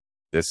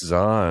This is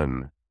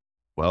on.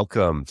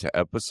 Welcome to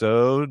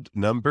episode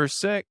number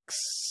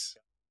 6.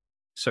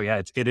 So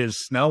yeah, it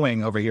is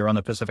snowing over here on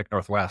the Pacific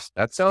Northwest.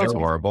 That sounds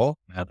horrible.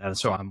 And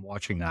so I'm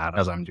watching that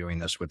as I'm doing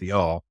this with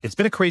y'all. It's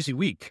been a crazy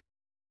week.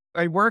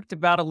 I worked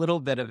about a little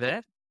bit of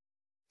it,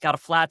 got a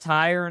flat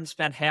tire and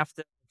spent half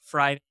the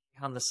Friday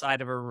on the side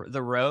of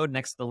the road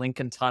next to the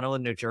Lincoln Tunnel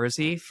in New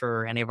Jersey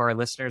for any of our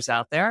listeners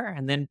out there,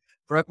 and then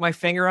broke my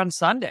finger on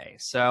Sunday.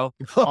 So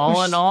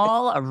all in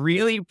all, a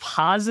really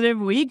positive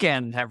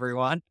weekend,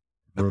 everyone.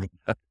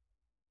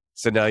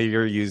 So now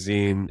you're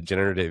using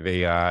generative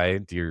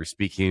AI. You're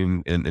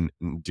speaking and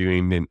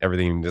doing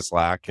everything in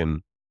Slack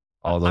and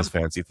all those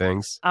fancy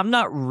things. I'm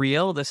not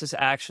real. This is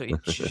actually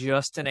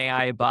just an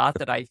AI bot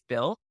that I've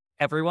built.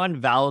 Everyone,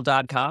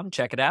 Vowel.com,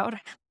 check it out.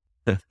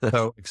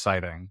 So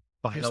exciting.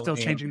 You're still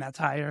changing that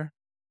tire.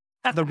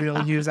 The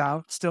real use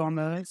out, still on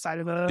the side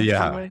of the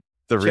highway.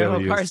 The real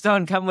General cars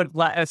don't come with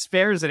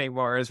spares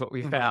anymore, is what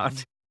we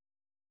found.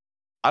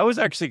 I was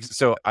actually,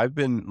 I've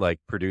been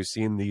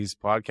producing these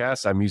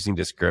podcasts. I'm using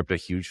Descript, a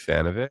huge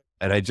fan of it.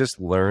 And I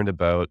just learned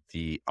about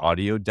the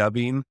audio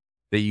dubbing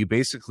that you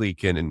basically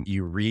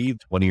you read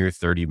 20 or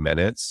 30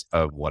 minutes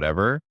of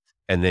whatever,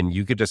 and then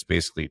you could just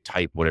basically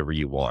type whatever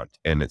you want.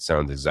 And it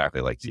sounds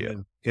exactly like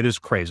you. It is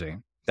crazy.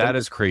 That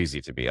is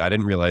crazy to me. I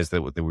didn't realize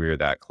that we were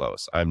that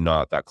close. I'm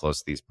not that close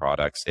to these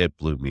products. It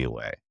blew me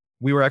away.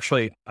 We were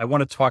actually, I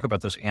want to talk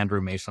about this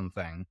Andrew Mason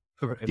thing.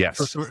 Yes.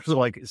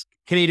 So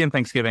Canadian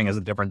Thanksgiving is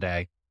a different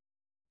day.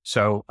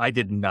 So I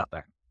did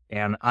nothing.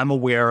 And I'm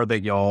aware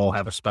that y'all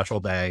have a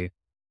special day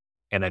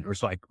and it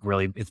was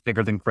really, it's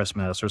bigger than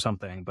Christmas or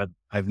something, but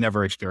I've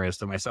never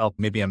experienced it myself.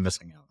 Maybe I'm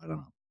missing out. I don't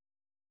know.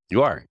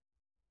 You are.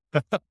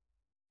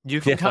 You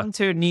can come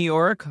to New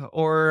York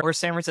or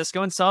San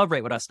Francisco and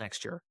celebrate with us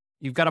next year.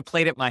 You've got a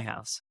plate at my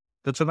house.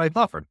 That's a nice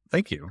offer.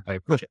 Thank you. I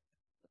appreciate it.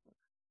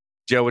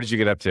 Joe, what did you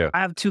get up to? I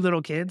have 2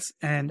 little kids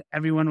and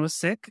everyone was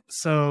sick.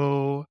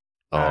 So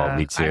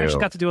me too. I actually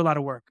got to do a lot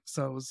of work.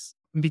 So it was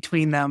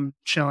between them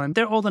chilling.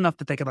 They're old enough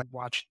that they could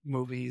watch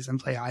movies and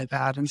play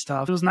iPad and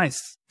stuff. It was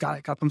nice.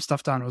 Got them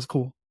stuff done. It was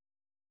cool.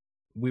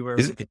 We were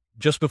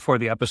just before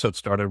the episode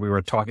started, we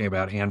were talking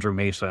about Andrew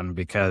Mason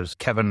because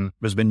Kevin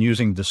has been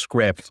using the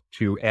script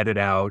to edit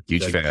out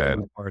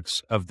the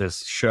parts of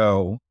this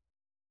show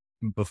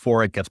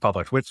before it gets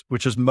published,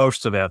 which is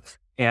most of it.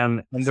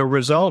 And the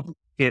result,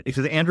 it's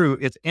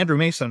Andrew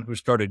Mason who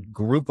started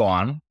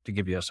Groupon, to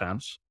give you a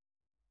sense,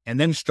 and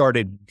then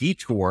started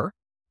Detour.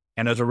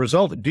 And as a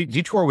result,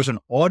 Detour was an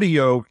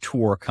audio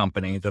tour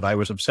company that I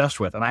was obsessed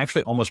with. And I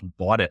actually almost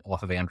bought it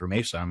off of Andrew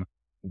Mason.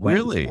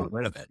 Really? Got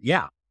rid of it.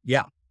 Yeah.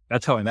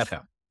 That's how I met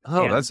him.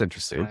 Oh, that's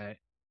interesting.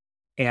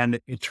 And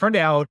it turned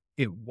out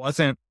it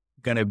wasn't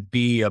going to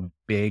be a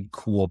big,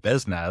 cool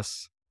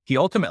business. He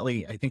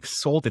ultimately, I think,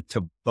 sold it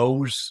to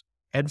Bose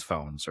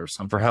headphones or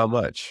something. For how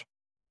much?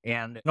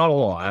 And not a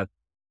lot.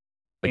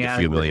 A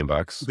few $1 million.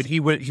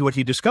 But what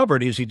he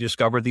discovered is he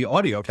discovered the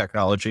audio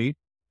technology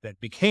that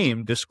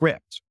became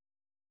Descript.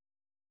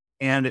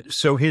 And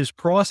so his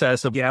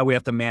process of, we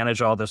have to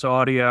manage all this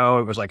audio.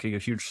 It was a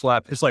huge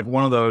slap. It's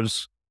one of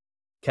those,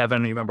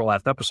 Kevin, you remember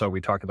last episode,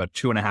 we talked about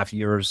 2.5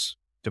 years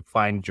to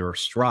find your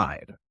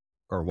stride.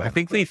 Or what? I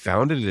think they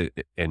founded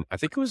it in, I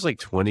think it was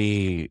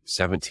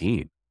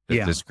 2017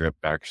 that Descript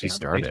actually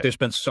started. They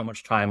spent so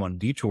much time on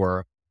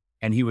Detour.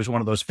 And he was one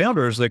of those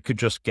founders that could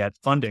just get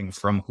funding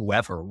from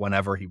whoever,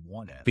 whenever he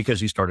wanted, because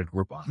he started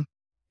Groupon.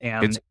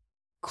 And it's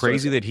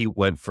crazy that he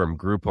went from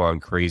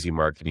Groupon, crazy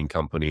marketing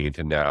company,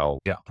 to now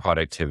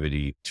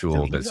productivity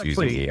tool that's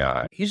using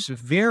AI. He's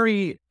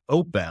very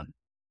open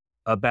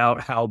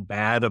about how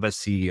bad of a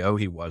CEO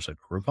he was at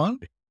Groupon.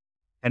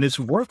 And it's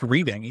worth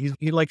reading. He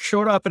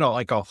showed up in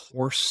a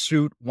horse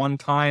suit one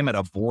time at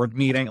a board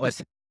meeting. I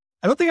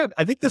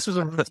think this is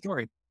a real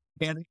story.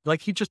 And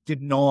he just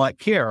did not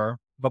care.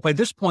 But by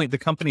this point, the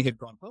company had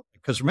gone public.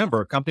 Because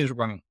remember, companies were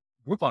going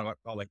Groupon went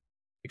public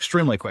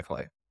extremely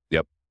quickly.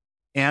 Yep.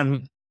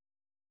 And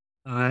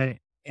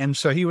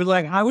so he was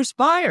I was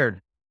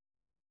fired.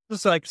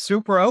 Just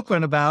super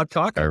open about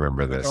talking. I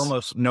remember this.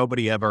 Almost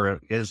nobody ever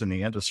is in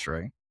the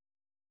industry.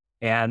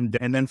 And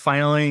then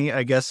finally,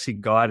 I guess he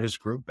got his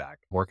groove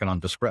back working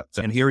on Descript.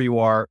 And here you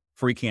are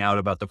freaking out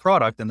about the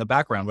product in the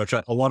background, which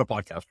a lot of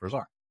podcasters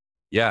are.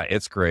 Yeah,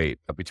 it's great.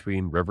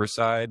 Between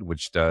Riverside,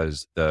 which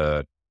does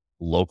the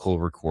local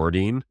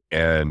recording,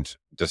 and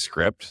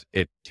Descript,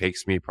 it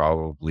takes me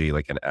probably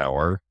an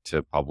hour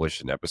to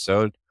publish an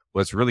episode.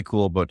 What's really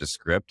cool about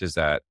Descript is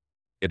that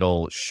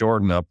it'll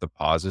shorten up the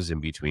pauses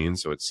in between,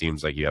 so it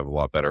seems like you have a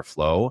lot better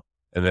flow.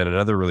 And then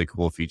another really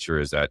cool feature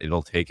is that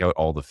it'll take out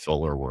all the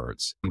filler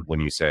words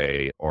when you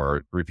say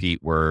or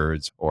repeat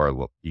words,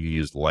 or you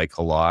use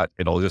a lot.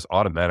 It'll just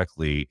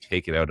automatically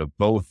take it out of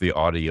both the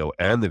audio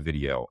and the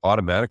video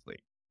automatically.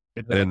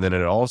 And then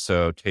it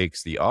also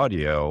takes the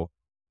audio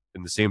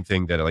and the same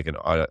thing that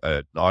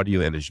an audio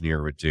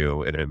engineer would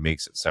do, and it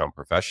makes it sound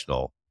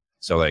professional.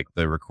 So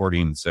the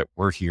recordings that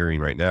we're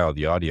hearing right now,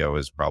 the audio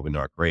is probably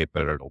not great,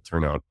 but it'll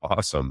turn out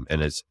awesome.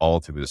 And it's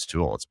all through this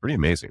tool. It's pretty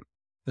amazing.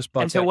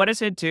 And so what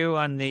does it do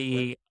on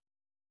the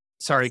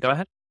Sorry, go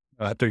ahead.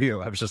 After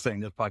you. I was just saying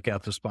this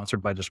podcast is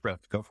sponsored by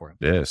Descript. Go for it.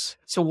 Yes.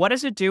 So what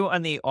does it do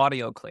on the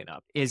audio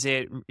cleanup? Is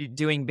it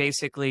doing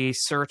basically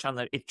search on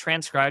it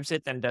transcribes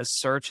it, then does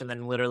search, and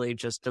then literally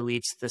just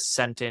deletes the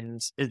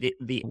sentence,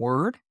 the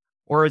word?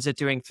 Or is it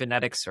doing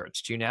phonetic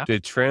search? Do you know?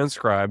 It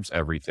transcribes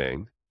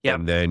everything. Yep.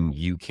 And then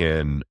you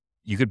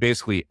could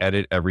basically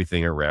edit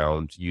everything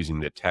around using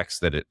the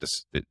text that it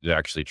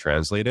actually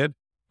translated.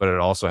 But it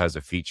also has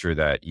a feature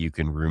that you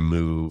can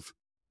remove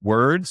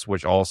words,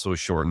 which also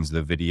shortens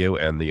the video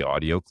and the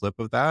audio clip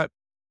of that.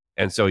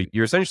 And so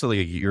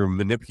you're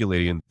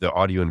manipulating the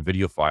audio and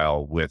video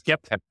file with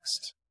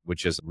text,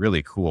 which is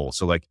really cool.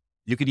 So like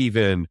you could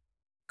even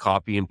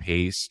copy and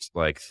paste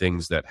like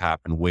things that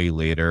happen way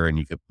later, and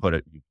you could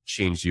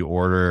change the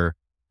order,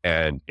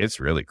 and it's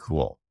really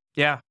cool.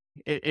 Yeah.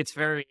 It's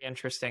very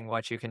interesting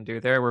what you can do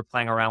there. We're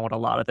playing around with a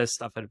lot of this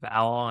stuff at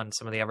Vowel and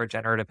some of the ever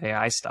generative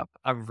AI stuff.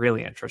 I'm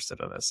really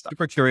interested in this stuff.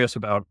 Super curious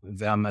about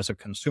them as a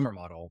consumer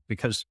model,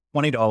 because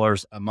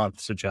 $20 a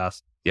month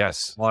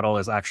suggests model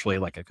is actually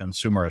like a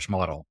consumerish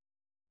model.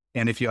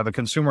 And if you have a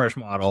consumerish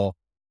model,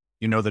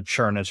 you know that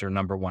churn is your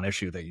number one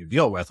issue that you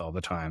deal with all the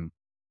time.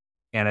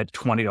 And at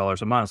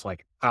 $20 a month,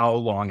 like how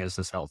long is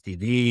this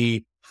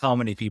LTV? How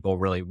many people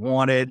really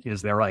want it?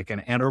 Is there like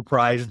an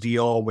enterprise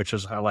deal, which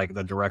is how like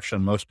the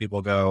direction most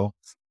people go?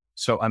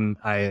 So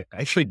I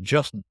actually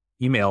just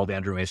emailed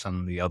Andrew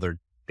Mason the other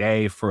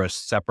day for a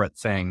separate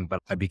thing, but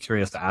I'd be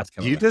curious to ask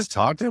him. You just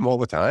talk to him all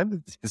the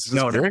time? This is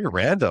very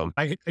random.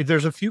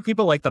 There's a few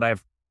people like that I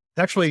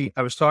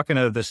was talking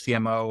to the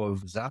CMO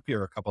of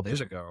Zapier a couple of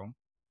days ago,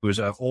 who was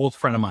an old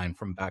friend of mine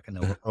from back in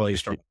the early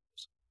startups.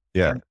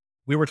 Yeah. And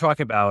we were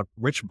talking about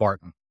Rich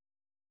Barton.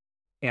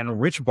 And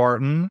Rich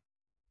Barton,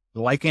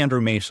 like Andrew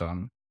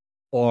Mason,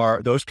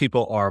 those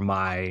people are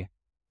my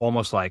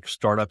almost like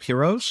startup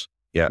heroes.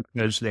 Yeah.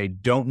 Because they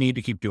don't need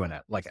to keep doing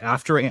it. Like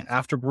after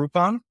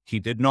Groupon, he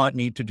did not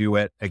need to do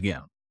it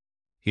again.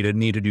 He didn't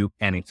need to do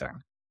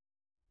anything.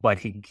 But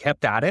he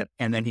kept at it,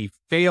 and then he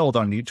failed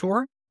on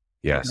Detour.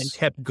 Yes. And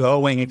kept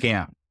going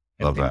again.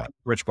 Love that.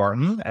 Rich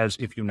Barton, as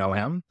if you know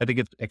him, I think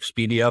it's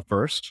Expedia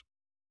first,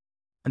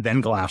 and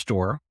then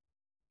Glassdoor,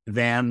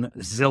 then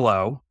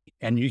Zillow,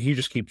 and he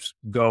just keeps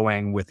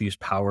going with these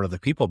power of the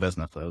people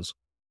businesses.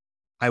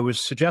 I was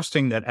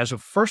suggesting that as a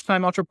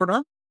first-time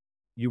entrepreneur,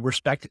 you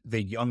respect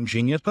the young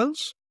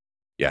geniuses.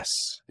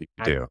 Yes, you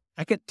do.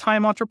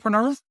 Second-time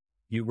entrepreneur,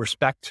 you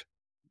respect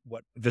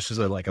this is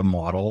like a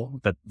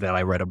model that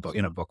I read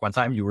in a book one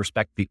time. You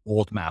respect the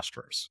old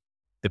masters,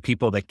 the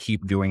people that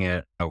keep doing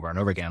it over and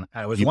over again.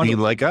 You mean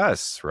like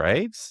us,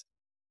 right?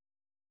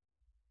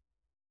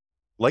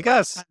 Like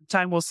us.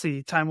 Time will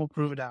see. Time will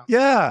prove it out.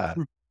 Yeah.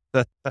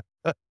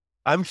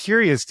 I'm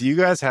curious. Do you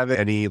guys have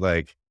any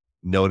like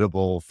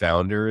notable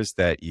founders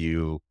that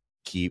you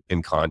keep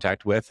in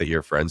contact with, that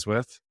you're friends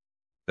with,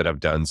 that have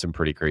done some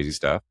pretty crazy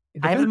stuff?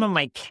 I have them on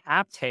my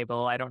cap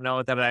table. I don't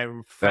know that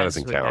I'm friends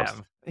with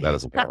them. That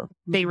doesn't count.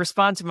 They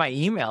respond to my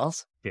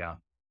emails. Yeah.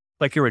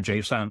 Like you're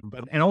adjacent,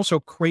 and also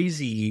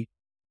crazy.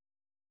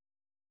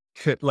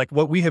 Like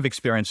what we have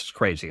experienced is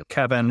crazy.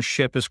 Kevin,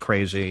 Shyp is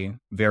crazy,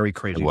 very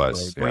crazy. It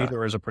was.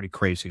 Breather is a pretty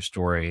crazy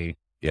story.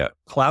 Yeah.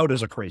 Klout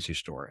is a crazy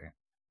story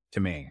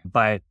to me,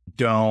 but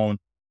don't.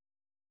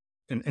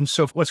 And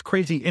so what's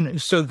crazy,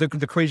 and so the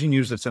crazy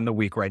news that's in the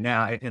week right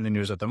now, in the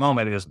news at the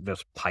moment, is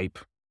this pipe.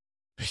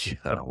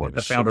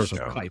 The founders of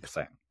pipe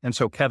thing. And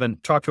so Kevin,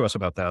 talk to us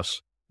about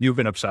this. You've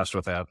been obsessed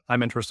with that.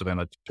 I'm interested in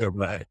it too.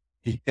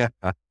 Yeah,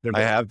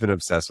 I have been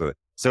obsessed with it.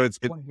 So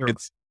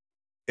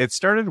it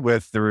started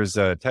with, there was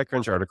a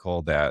TechCrunch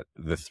article that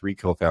the 3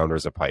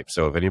 co-founders of Pipe.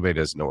 So if anybody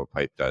doesn't know what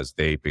Pipe does,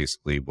 they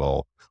basically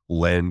will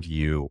lend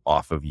you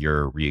off of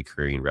your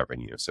recurring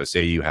revenue. So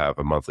say you have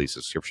a monthly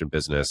subscription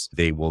business,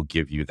 they will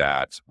give you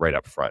that right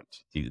up front.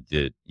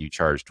 You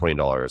charge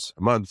 $20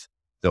 a month,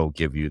 they'll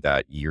give you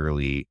that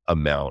yearly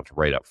amount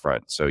right up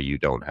front. So you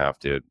don't have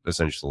to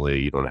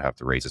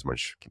raise as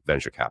much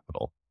venture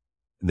capital.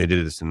 And they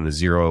did this in the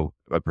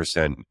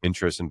 0%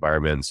 interest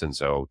environments. And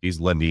so these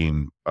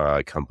lending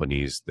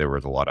companies, there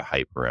was a lot of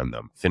hype around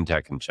them,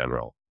 fintech in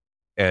general.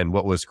 And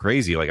what was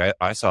crazy, like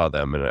I saw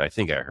them, and I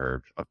think I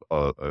heard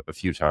a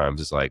few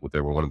times, it's like they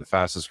were one of the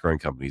fastest growing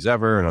companies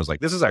ever. And I was like,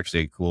 this is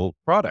actually a cool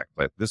product.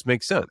 Like this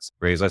makes sense.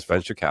 Raise less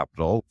venture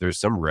capital. There's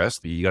some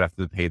risk. You gotta have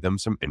to pay them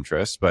some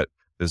interest, but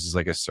this is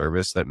like a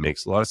service that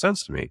makes a lot of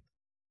sense to me.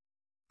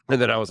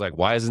 And then I was like,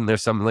 why isn't there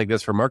something like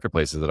this for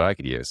marketplaces that I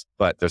could use?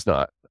 But there's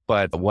not.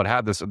 But what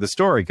happened, the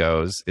story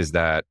goes, is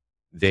that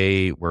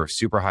they were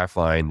super high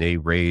flying. They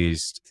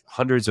raised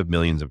hundreds of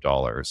millions of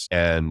dollars.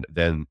 And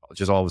then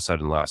just all of a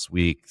sudden last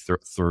week,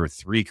 through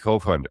 3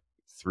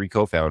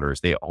 co-founders,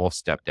 they all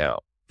stepped down.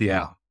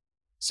 Yeah.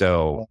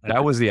 So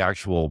that was the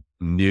actual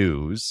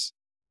news.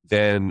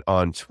 Then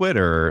on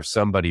Twitter,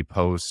 somebody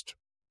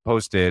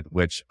posted,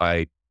 which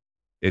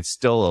it's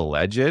still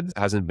alleged,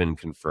 hasn't been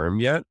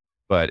confirmed yet,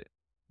 but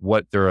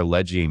what they're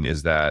alleging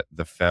is that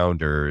the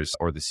founders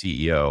or the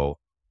CEO,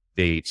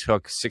 they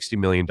took $60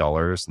 million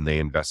and they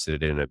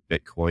invested in a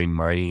Bitcoin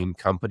mining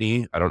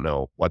company. I don't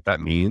know what that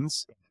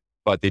means,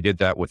 but they did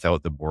that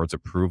without the board's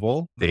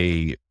approval.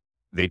 They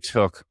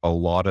took a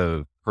lot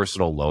of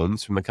personal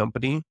loans from the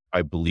company,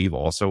 I believe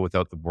also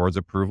without the board's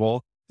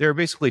approval. They were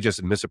basically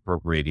just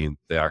misappropriating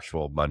the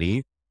actual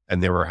money.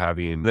 And they were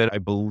having, then I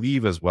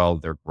believe as well,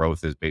 their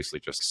growth is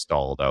basically just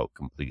stalled out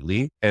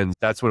completely. And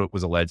that's what it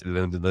was alleged. And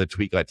then the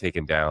tweet got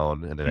taken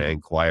down, and then I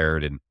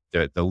inquired, and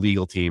the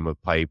legal team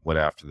of Pipe went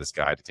after this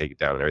guy to take it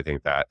down and everything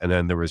like that. And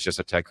then there was just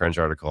a TechCrunch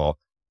article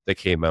that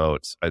came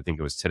out, I think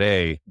it was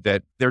today,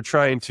 that they're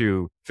trying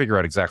to figure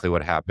out exactly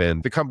what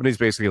happened. The company's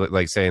basically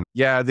like saying,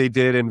 yeah, they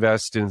did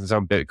invest in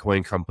some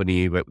Bitcoin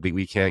company, but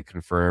we can't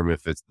confirm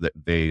if it's that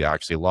they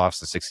actually lost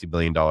the $60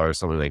 billion,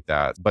 something like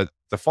that. But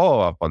the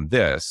follow up on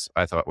this,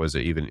 I thought was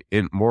even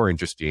more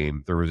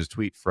interesting. There was a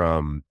tweet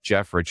from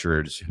Jeff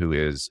Richards, who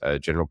is a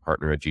general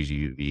partner at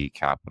GGV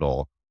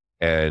Capital.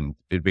 And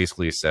it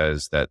basically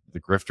says that the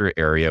grifter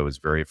area was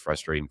very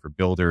frustrating for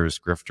builders.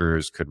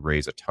 Grifters could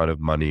raise a ton of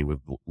money with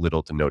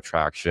little to no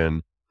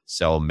traction,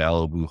 sell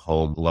Malibu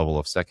home level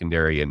of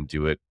secondary, and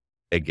do it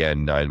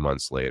again 9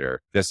 months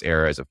later. This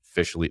era is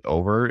officially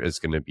over. It's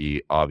going to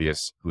be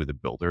obvious who the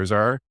builders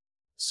are.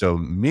 So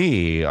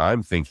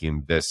I'm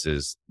thinking this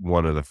is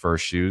one of the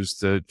first shoes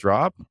to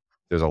drop.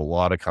 There's a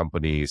lot of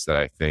companies that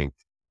I think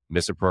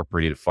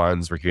misappropriated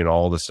funds. We're getting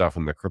all the stuff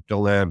in the crypto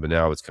land, but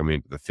now it's coming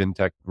into the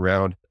fintech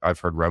round.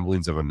 I've heard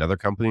rumblings of another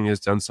company has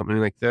done something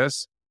like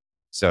this.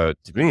 So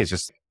to me, it's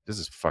just, this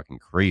is fucking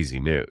crazy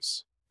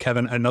news.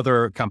 Kevin,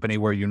 another company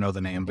where you know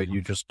the name, but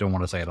you just don't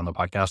want to say it on the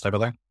podcast, I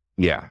believe?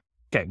 Yeah.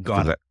 Okay,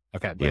 got it.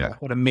 Okay, yeah.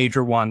 What a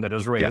major one that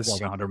has raised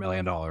like $100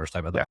 million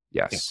type of thing.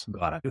 Yeah. Yes. Yeah,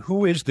 got it.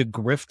 Who is the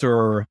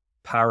grifter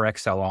par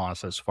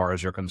excellence as far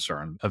as you're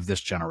concerned of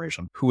this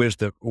generation? Who is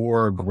the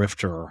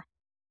grifter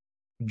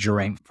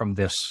from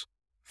this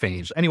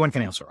phase? Anyone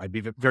can answer. I'd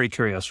be very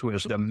curious who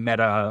is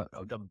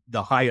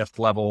the highest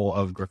level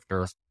of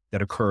grifter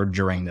that occurred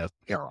during this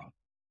era.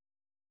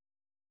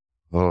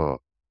 Oh,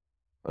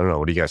 I don't know.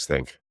 What do you guys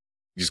think?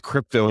 Just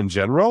crypto in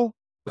general?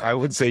 I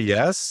would say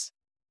yes.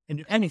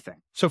 And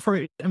anything. So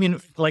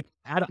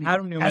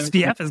Adam Newman.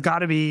 SBF has got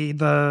to be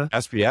the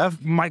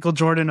SBF? Michael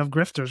Jordan of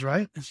grifters,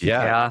 right?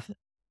 Yeah.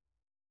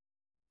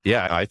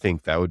 Yeah, I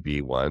think that would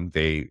be one.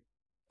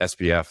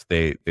 SBF,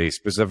 they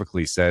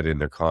specifically said in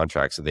their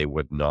contracts that they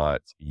would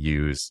not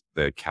use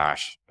the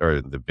cash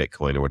or the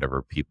Bitcoin or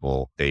whatever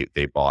people they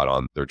bought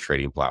on their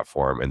trading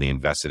platform, and they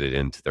invested it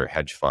into their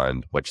hedge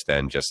fund, which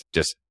then just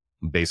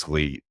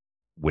basically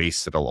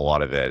wasted a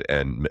lot of it.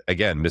 And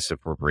again,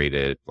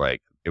 misappropriated,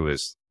 like it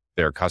was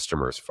their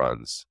customers'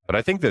 funds. But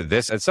I think that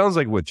it sounds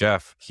like with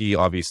Jeff, he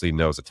obviously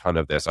knows a ton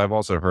of this. I've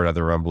also heard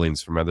other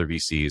rumblings from other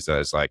VCs that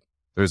it's like,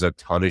 there's a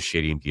ton of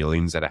shading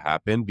dealings that have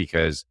happened,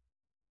 because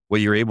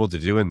what you're able to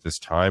do in this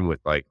time with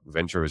like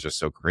venture was just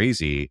so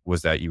crazy,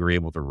 was that you were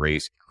able to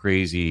raise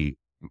crazy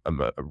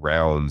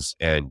rounds,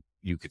 and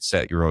you could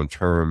set your own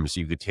terms.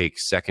 You could take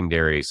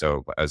secondary.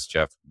 So as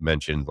Jeff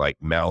mentioned, like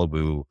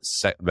Malibu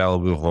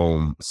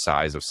home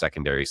size of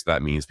secondary. So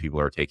that means people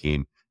are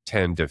taking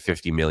 $10 to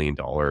 $50 million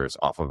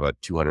off of a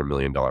 $200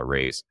 million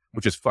raise,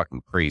 which is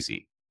fucking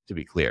crazy, to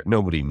be clear.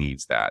 Nobody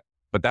needs that.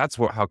 But that's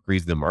how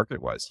crazy the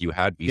market was. You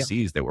had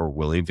VCs that were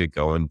willing to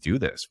go and do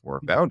this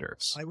for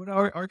founders. I would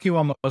argue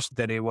almost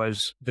that it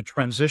was the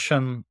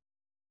transition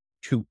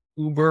to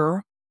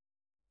Uber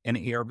and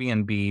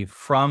Airbnb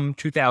from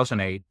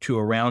 2008 to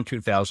around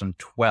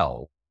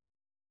 2012,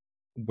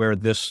 where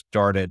this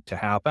started to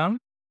happen,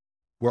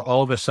 where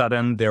all of a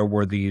sudden there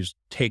were these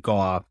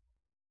takeoff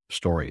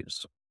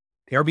stories.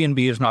 Airbnb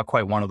is not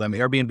quite one of them.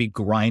 Airbnb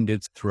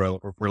grinded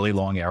through a really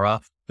long era,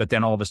 but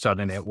then all of a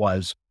sudden it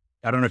was,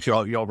 I don't know if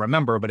y'all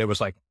remember, but it was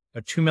like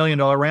a $2 million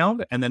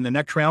round. And then the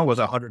next round was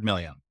 $100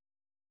 million.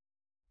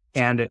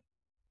 And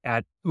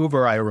at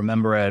Uber, I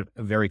remember it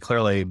very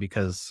clearly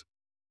because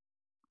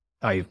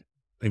they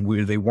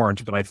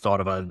weren't, but I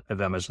thought of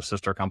them as a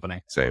sister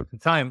company. Same. At the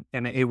time.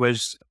 And it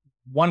was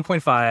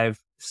 1.5,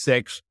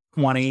 6,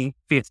 20,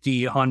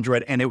 50,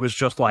 100. And it was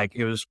just like,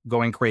 it was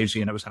going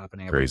crazy, and it was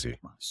happening every Crazy.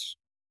 6 months.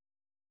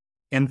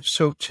 And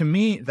so to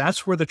me,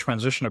 that's where the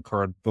transition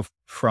occurred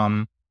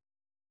from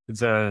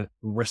the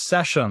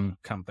recession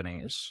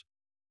companies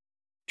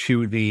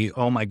to the,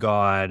 oh my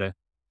God,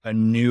 a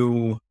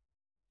new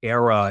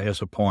era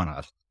is upon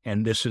us.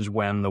 And this is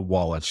when the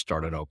wallets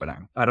started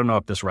opening. I don't know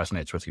if this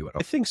resonates with you at all.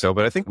 I think so,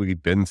 but I think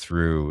we've been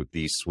through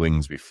these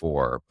swings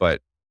before.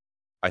 But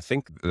I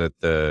think that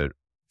the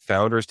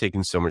founders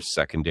taking so much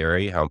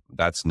secondary, how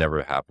that's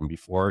never happened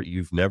before.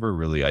 You've never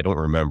really, I don't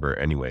remember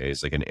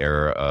anyways, like an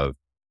era of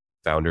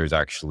founders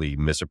actually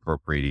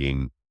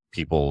misappropriating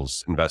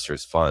people's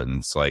investors'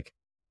 funds, like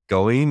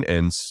going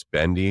and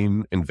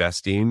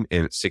investing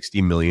in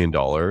 $60 million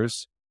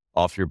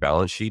off your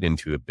balance sheet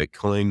into a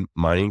Bitcoin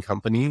mining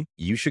company.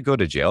 You should go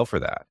to jail for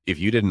that. If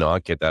you did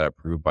not get that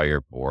approved by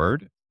your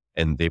board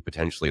and they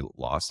potentially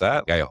lost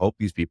that, I hope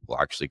these people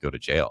actually go to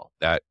jail.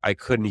 That I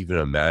couldn't even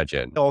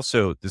imagine.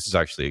 Also, this is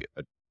actually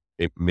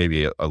it may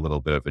be a little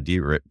bit of a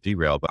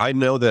derail, but I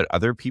know that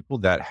other people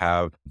that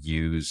have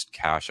used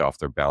cash off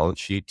their balance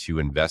sheet to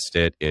invest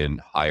it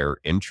in higher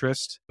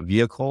interest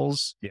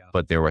vehicles,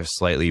 but they were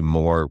slightly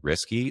more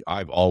risky.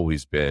 I've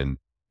always been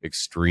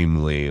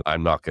extremely,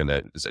 I'm not going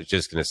to, it's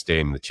just going to stay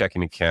in the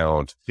checking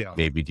account,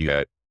 maybe do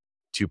a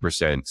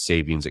 2%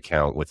 savings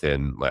account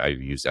within, I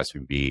use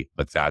SVB,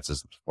 but that's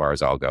as far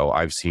as I'll go.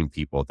 I've seen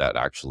people that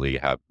actually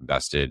have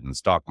invested in the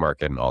stock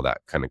market and all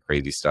that kind of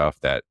crazy stuff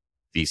that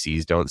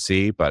VCs don't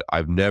see, but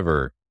I've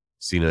never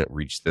seen it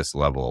reach this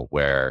level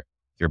where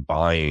you're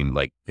buying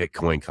like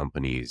Bitcoin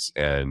companies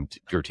and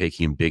you're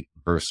taking big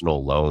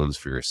personal loans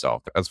for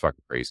yourself. That's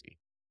fucking crazy.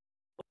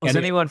 Is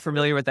anyone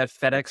familiar with that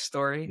FedEx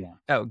story? Yeah.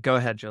 Oh, go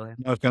ahead, Julien.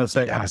 I was going to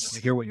say, I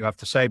hear what you have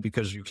to say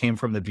because you came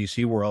from the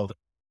VC world.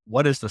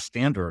 What is the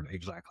standard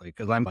exactly?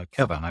 Because I'm like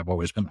Kevin. I've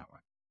always been that way.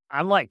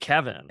 I'm like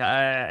Kevin.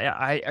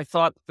 I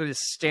thought the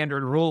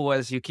standard rule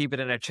was you keep it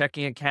in a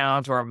checking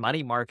account or a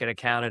money market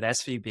account at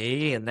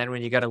SVB. And then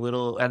when you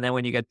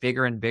get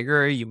bigger and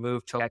bigger, you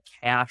move to a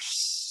cash,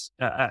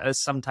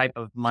 some type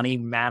of money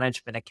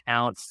management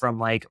account from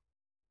like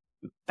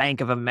Bank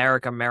of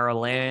America,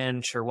 Merrill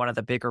Lynch, or one of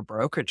the bigger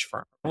brokerage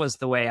firms. Was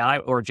the way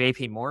or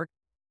JP Morgan.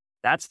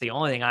 That's the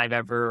only thing I've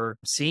ever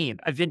seen.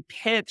 I've been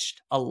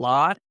pitched a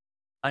lot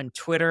on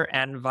Twitter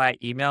and via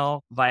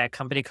email by a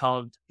company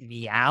called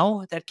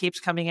Meow that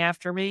keeps coming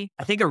after me.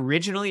 I think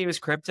originally it was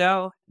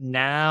crypto.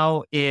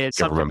 Now it's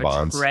Government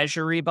bonds.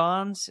 Treasury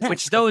bonds,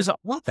 which those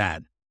want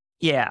that.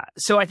 Yeah.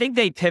 So I think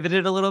they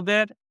pivoted a little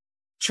bit.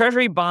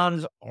 Treasury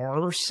bonds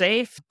are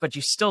safe, but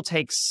you still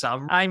take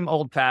some. I'm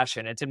old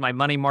fashioned. It's in my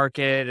money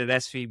market at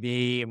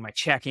SVB and my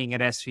checking at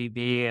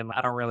SVB, and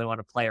I don't really want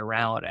to play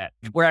around with it.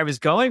 Where I was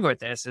going with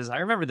this is I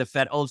remember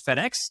the old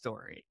FedEx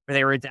story where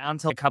they were down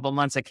to a couple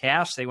months of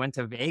cash. They went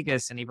to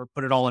Vegas and either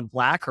put it all in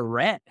black or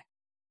red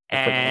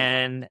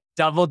and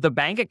doubled the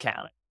bank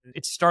account.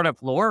 It's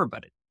startup lore,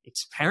 but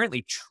it's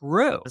apparently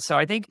true. So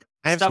I think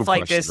I have stuff some like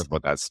questions this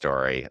about that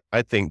story.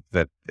 I think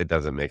that it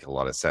doesn't make a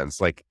lot of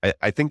sense. Like,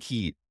 I think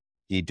he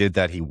did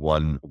that. He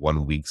won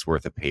 1 week's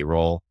worth of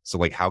payroll. So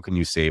like, how can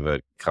you save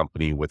a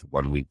company with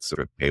 1 week's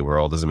sort of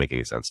payroll? It doesn't make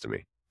any sense to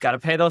me. Got to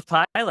pay those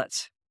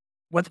pilots.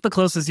 What's the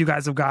closest you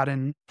guys have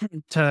gotten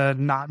to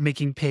not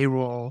making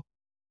payroll,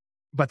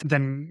 but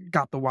then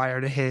got the wire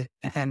to hit?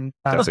 And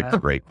that's a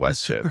great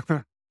question.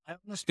 I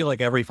almost feel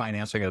like every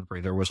financing at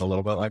Breather was a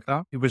little bit like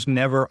that. It was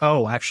never,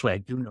 actually, I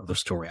do know the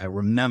story. I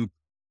remember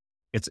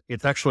it's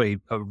actually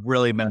a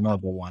really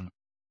memorable one.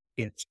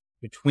 It's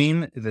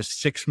between the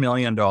 $6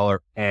 million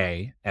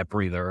A at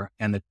Breather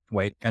and the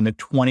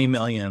 $20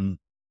 million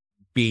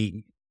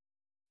B.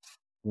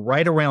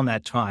 Right around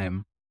that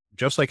time,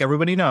 just like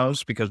everybody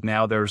knows, because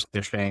now there's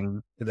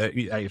phishing.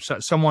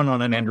 Someone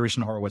on an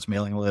Andreessen Horowitz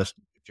mailing list,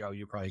 Joe,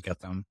 you probably get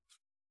them,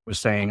 was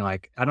saying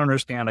like, I don't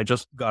understand. I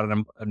just got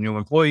a new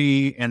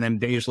employee. And then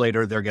days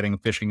later, they're getting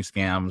phishing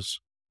scams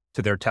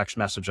to their text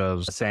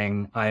messages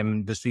saying,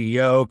 I'm the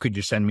CEO. Could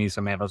you send me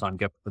some Amazon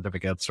gift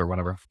certificates or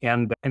whatever?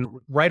 And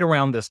right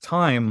around this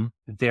time,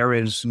 there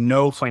is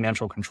no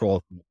financial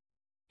control.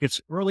 It's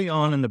early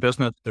on in the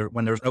business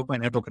when there's no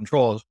financial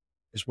controls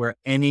is where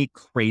any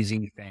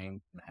crazy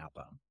thing can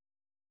happen.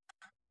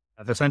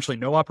 I have essentially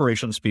no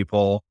operations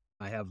people.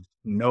 I have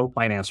no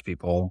finance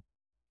people.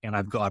 And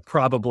I've got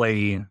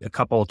probably a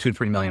couple,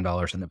 $2-3 million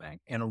in the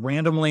bank. And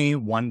randomly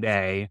one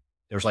day,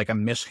 there's like a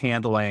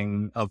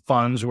mishandling of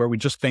funds where we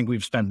just think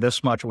we've spent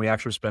this much and we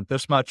actually spent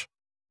this much.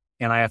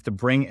 And I have to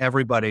bring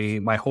everybody,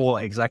 my whole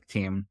exec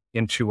team,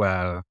 into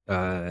a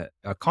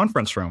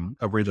conference room,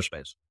 a breather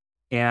space.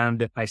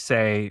 And I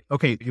say,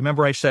 okay, you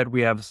remember I said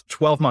we have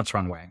 12 months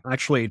runway.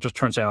 Actually, it just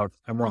turns out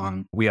I'm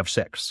wrong. We have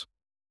 6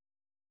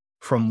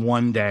 from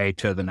one day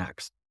to the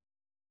next.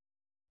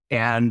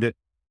 And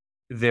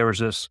there was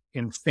this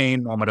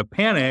insane moment of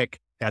panic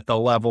at the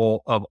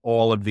level of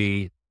all of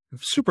the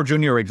super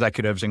junior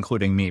executives,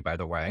 including me, by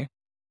the way.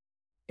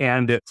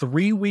 And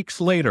 3 weeks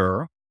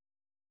later,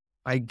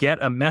 I get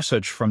a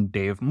message from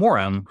Dave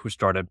Morin, who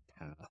started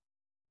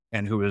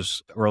and who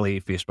was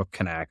early Facebook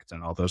Connect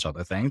and all those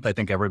other things. I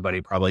think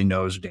everybody probably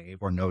knows Dave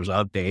or knows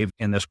of Dave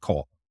in this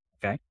call.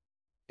 Okay.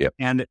 Yep.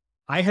 And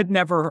I had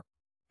never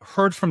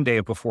heard from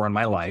Dave before in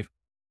my life.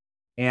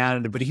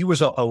 But he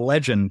was a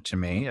legend to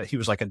me. He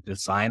was like a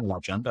design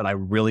legend and I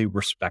really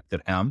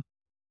respected him.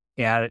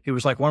 And it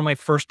was like one of my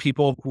first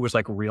people who was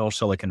like real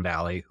Silicon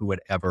Valley who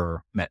had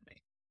ever met me.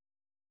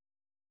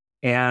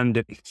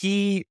 And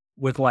he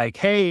was like,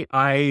 hey,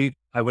 I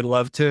would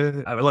love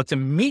to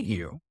meet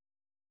you.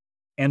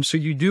 And so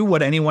you do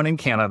what anyone in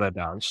Canada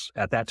does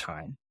at that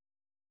time,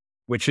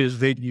 which is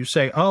that you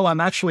say, oh, I'm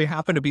actually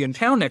happen to be in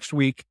town next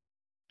week.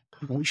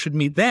 We should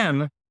meet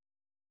then.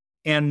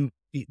 And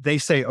they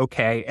say,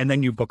 okay. And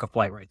then you book a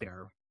flight right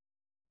there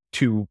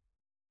to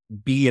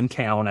be in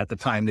town at the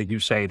time that you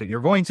say that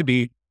you're going to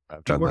be,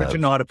 in order to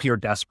not appear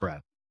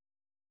desperate.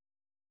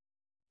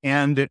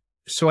 And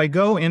So I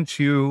go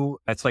into,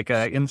 it's like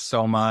in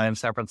Soma in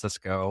San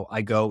Francisco,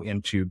 I go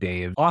into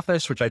Dave's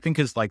office, which I think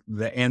is like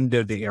the end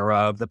of the era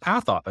of the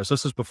Path office.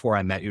 This is before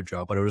I met you,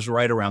 Joe, but it was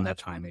right around that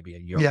time, maybe a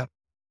year. Yeah.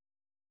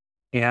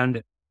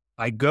 And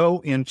I go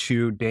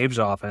into Dave's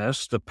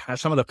office.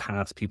 Some of the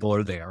Path people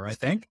are there, I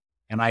think.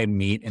 And I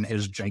meet in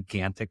his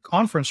gigantic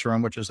conference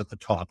room, which is at the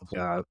top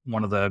of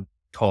one of the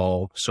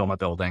tall Soma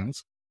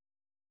buildings.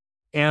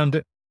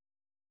 And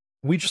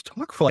we just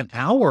talk for like an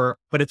hour,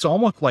 but it's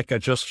almost like a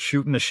just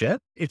shooting the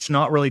shit. It's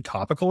not really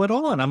topical at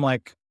all. And I'm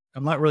like,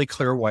 I'm not really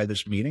clear why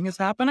this meeting is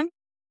happening.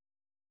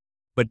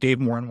 But Dave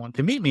Morin wanted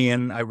to meet me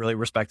and I really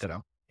respected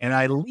him. And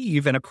I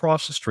leave and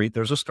across the street,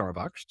 there's a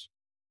Starbucks.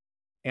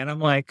 And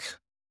I'm like,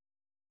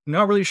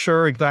 not really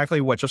sure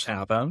exactly what just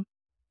happened.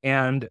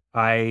 And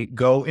I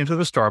go into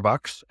the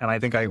Starbucks and I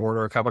think I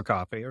order a cup of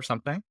coffee or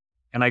something.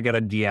 And I get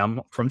a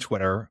DM from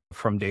Twitter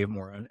from Dave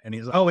Morin. And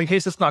he's like, oh, in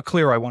case it's not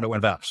clear, I want to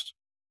invest.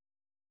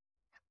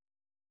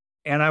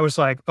 And I was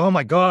like, oh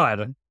my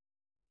God.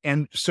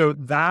 And so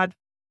that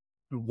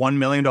 $1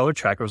 million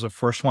check was the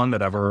first one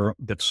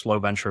that Slow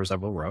Ventures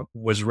ever wrote,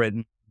 was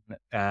written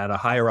at a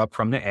higher up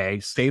from the A,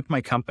 saved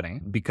my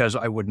company because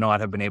I would not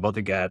have been able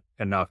to get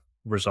enough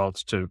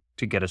results to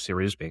get a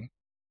Series B.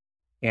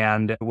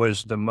 And it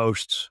was the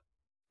most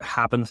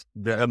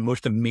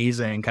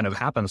amazing kind of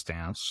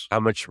happenstance. How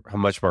much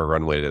more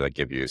runway did that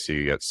give you? So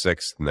you got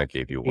 6 and that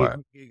gave you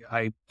what?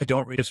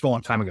 It's a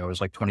long time ago. It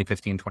was like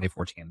 2015,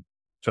 2014.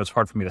 So it's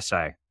hard for me to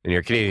say. And you're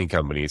a Canadian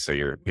company, so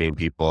you're paying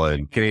people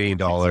in Canadian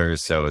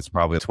dollars. So it's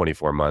probably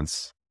 24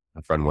 months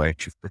of runway.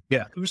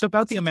 Yeah. It was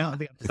about the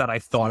amount that I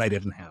thought I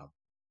didn't have.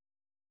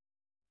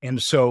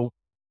 And so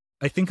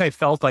I think I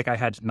felt like I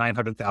had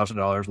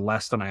 $900,000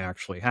 less than I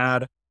actually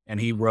had.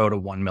 And he wrote a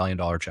 $1 million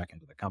check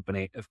into the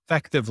company,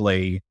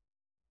 effectively,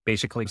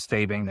 basically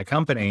saving the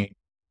company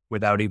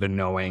without even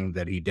knowing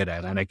that he did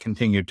it. And it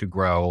continued to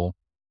grow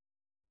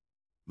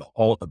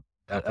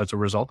as a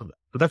result of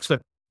it. So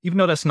even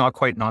though that's not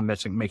quite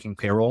making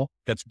payroll,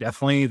 that's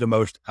definitely the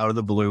most out of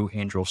the blue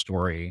angel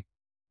story,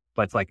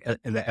 but like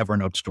the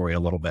Evernote story a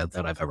little bit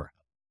that I've ever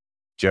had.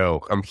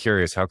 Joe, I'm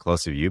curious, how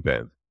close have you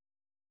been?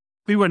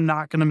 We were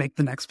not going to make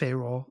the next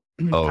payroll.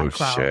 Oh,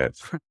 shit.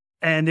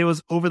 And it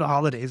was over the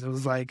holidays. It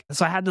was like,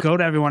 so I had to go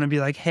to everyone and be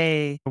like,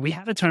 hey, we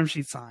had a term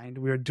sheet signed.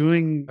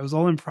 It was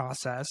all in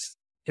process.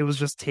 It was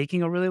just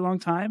taking a really long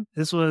time.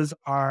 This was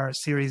our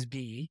Series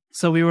B.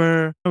 So it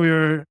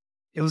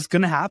was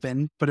going to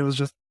happen, but it was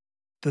just,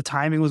 the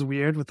timing was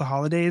weird with the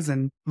holidays.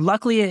 And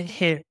luckily it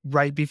hit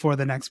right before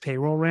the next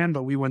payroll ran,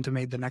 but we wouldn't have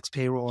made the next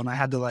payroll. And I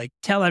had to like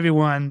tell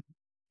everyone,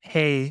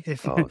 hey,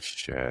 if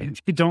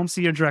you don't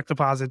see your direct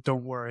deposit,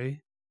 don't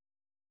worry.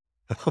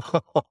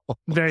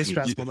 Very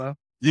stressful though.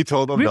 You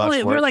told them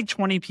we were like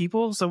 20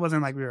 people, so it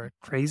wasn't like we were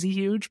crazy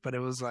huge, but it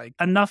was like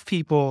enough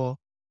people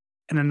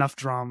and enough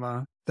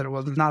drama that it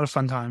was not a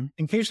fun time.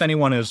 In case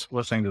anyone is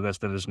listening to this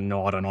that is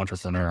not an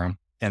entrepreneur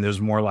and there's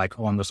more like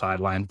on the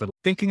sidelines, but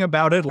thinking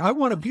about it, I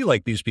want to be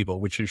like these people,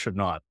 which you should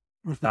not.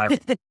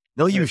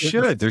 No, you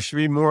should. There should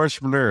be more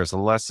entrepreneurs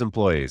and less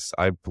employees.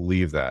 I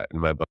believe that in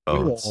my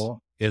bones.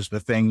 Payroll is the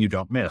thing you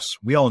don't miss.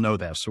 We all know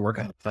this, so we're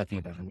kind of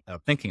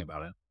thinking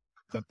about it.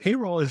 The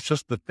payroll is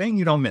just the thing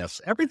you don't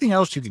miss. Everything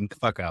else you can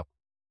fuck up.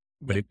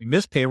 But if you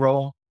miss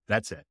payroll,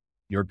 that's it.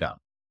 You're done.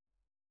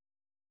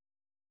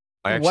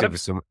 I actually have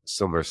a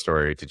similar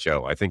story to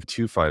Joe. I think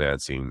 2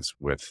 financings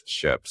with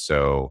Shyp.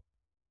 So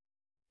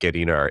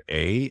getting our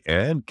A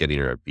and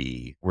getting our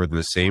B were in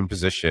the same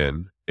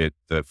position.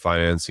 The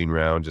financing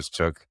round just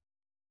took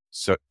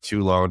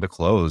too long to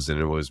close,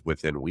 and it was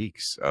within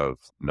weeks of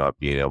not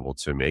being able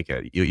to make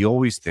it. You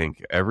always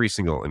think every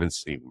single, and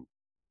it's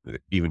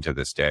even to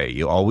this day,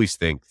 you always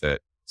think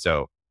that.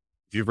 So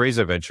if you've raised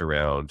a venture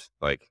round,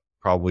 like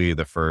probably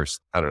the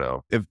first, I don't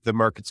know, if the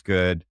market's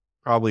good,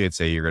 probably I'd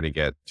say you're going to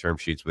get term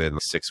sheets within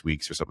 6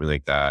 weeks or something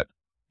like that.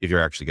 If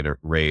you're actually going to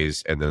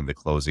raise, and then the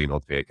closing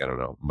will take, I don't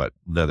know, but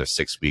another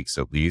 6 weeks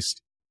at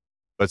least.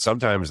 But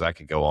sometimes that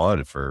could go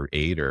on for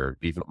 8, or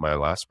even my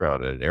last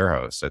round at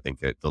Airhouse. I think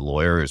that the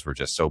lawyers were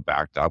just so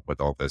backed up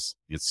with all these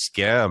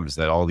scams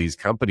that all these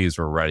companies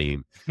were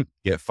running,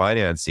 get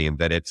financing,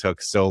 that it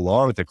took so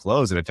long to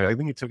close. And I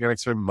think it took an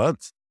extra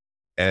month.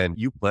 And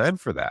you plan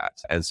for that.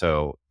 And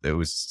so it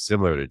was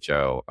similar to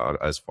Joe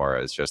as far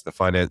as just the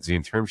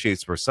financing term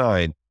sheets were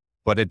signed,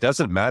 but it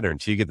doesn't matter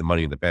until you get the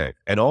money in the bank.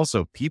 And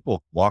also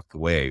people walk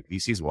away,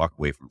 VCs walk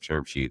away from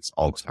term sheets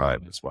all the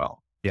time as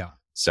well. Yeah.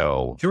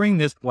 So during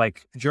the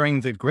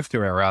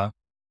grifter era,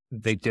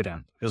 they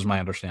didn't, is my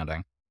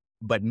understanding.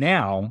 But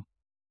now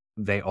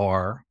they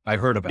are. I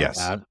heard about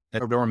that. I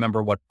don't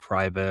remember what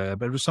private,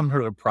 but it was some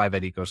sort of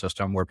private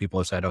ecosystem where people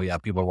have said, oh yeah,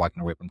 people are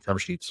walking away from term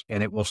sheets,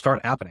 and it will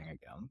start happening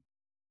again.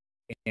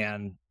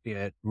 And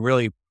it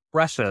really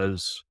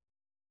presses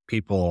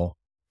people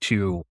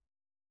to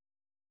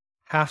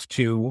have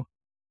to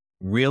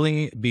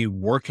really be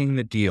working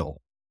the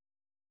deal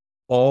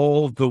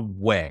all the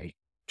way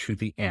to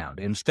the end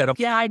instead of,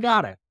 yeah, I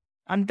got it.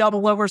 I'm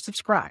double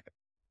oversubscribed.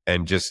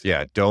 And just,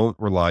 don't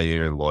rely on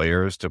your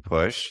lawyers to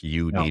push.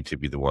 You need to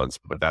be the ones.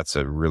 But that's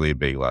a really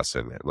big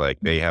lesson. Like,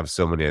 they have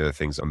so many other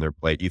things on their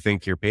plate. You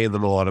think you're paying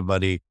them a lot of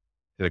money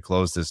to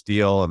close this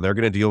deal, and they're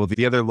going to deal with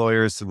the other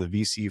lawyers from the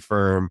VC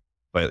firm,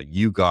 but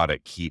you got to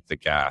keep the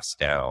gas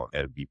down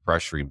and be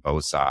pressuring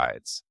both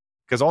sides.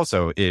 Because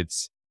also,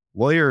 it's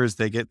lawyers,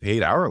 they get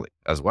paid hourly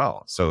as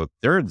well. So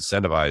they're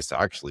incentivized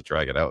to actually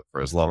drag it out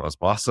for as long as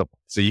possible.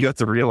 So you have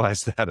to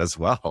realize that as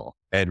well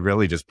and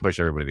really just push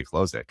everybody to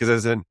close it.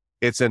 Because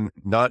it's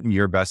not in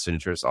your best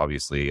interest,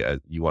 obviously.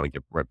 You want to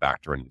get right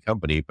back to running the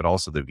company, but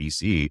also the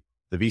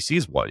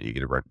VCs want you to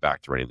get right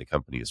back to running the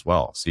company as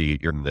well. So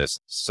you're in this,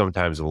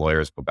 sometimes the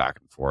lawyers go back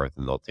and forth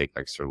and they'll take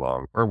extra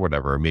long or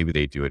whatever. Maybe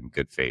they do it in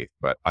good faith,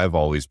 but I've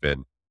always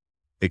been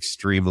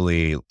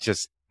extremely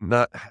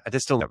I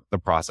just don't have the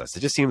process. It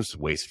just seems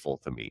wasteful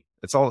to me.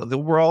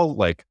 We're all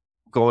like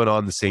going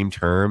on the same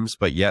terms,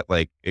 but yet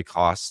like it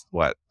costs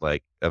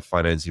a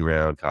financing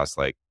round costs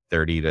like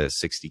 30 to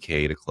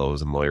 60K to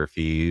close in lawyer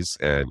fees.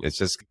 And it's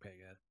just,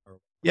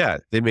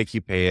 they make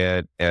you pay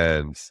it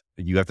and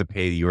you have to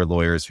pay your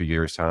lawyers for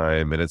your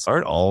time. And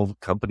aren't all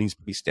companies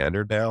pretty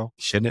standard now?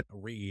 Shouldn't it?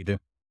 Read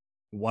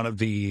one of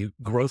the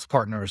growth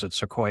partners at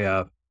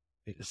Sequoia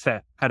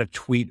had a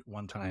tweet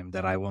one time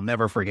that I will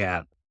never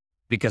forget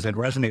because it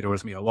resonated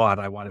with me a lot.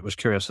 I was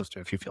curious as to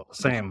if you feel the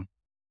same,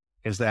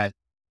 is that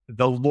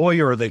the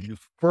lawyer that you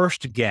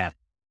first get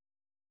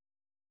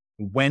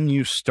when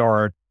you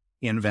start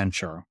in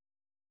venture,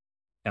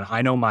 and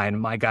I know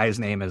my guy's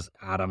name is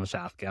Adam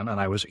Safkin,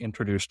 and I was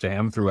introduced to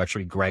him through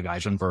actually Greg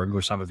Eisenberg, who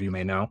some of you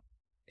may know.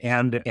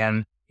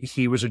 And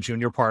he was a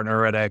junior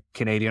partner at a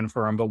Canadian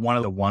firm, but one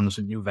of the ones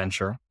in new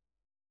venture.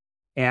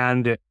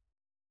 And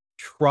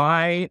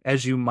try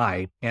as you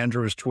might,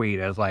 Andrew's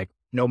tweet as like,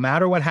 no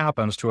matter what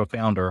happens to a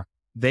founder,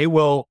 they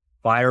will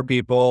fire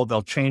people,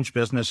 they'll change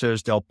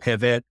businesses, they'll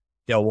pivot,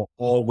 they'll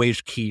always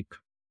keep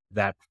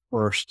that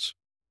first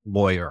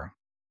lawyer.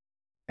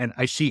 And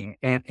I see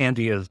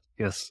Andy is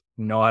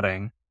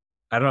nodding.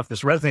 I don't know if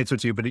this resonates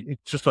with you, but it's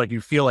just like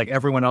you feel like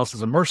everyone else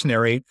is a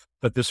mercenary,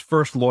 but this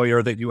first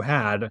lawyer that you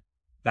had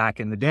back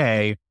in the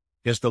day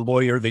is the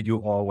lawyer that you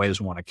always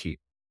want to keep.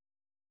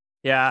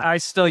 Yeah, I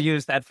still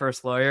use that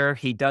first lawyer.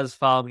 He does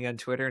follow me on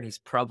Twitter, and he's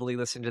probably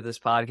listening to this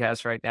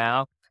podcast right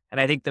now.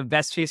 And I think the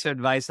best piece of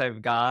advice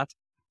I've got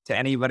to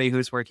anybody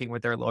who's working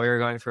with their lawyer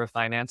going through a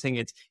financing,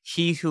 it's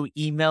he who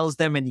emails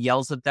them and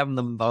yells at them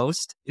the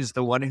most is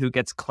the one who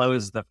gets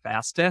closed the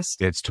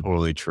fastest. It's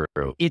totally true.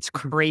 It's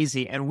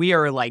crazy. And we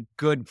are like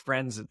good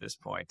friends at this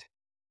point.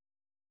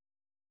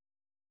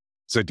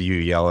 So do you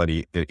yell at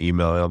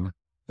email him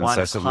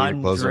incessantly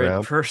to close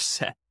around?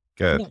 100%.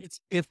 Good.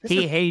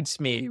 He hates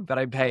me, but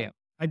I pay him.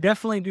 I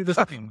definitely do the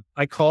same.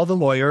 I call the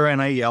lawyer and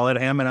I yell at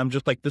him and I'm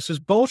just like, this is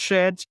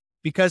bullshit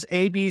because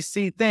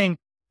ABC thing.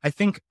 I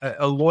think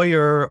a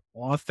lawyer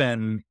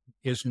often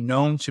is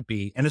known to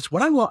be, and it's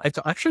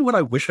actually what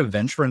I wish a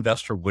venture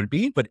investor would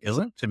be, but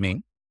isn't to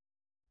me.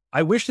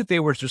 I wish that they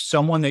were just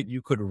someone that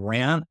you could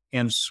rant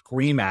and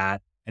scream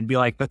at and be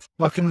like, that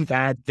fucking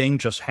bad thing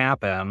just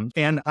happened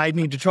and I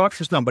need to talk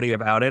to somebody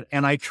about it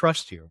and I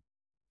trust you.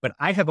 But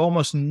I have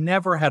almost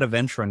never had a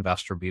venture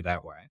investor be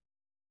that way.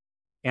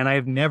 And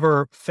I've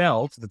never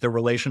felt that the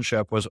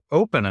relationship was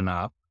open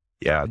enough.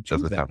 Yeah, it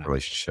doesn't have a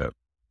relationship.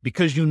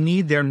 Because you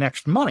need their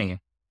next money.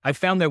 I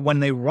found that when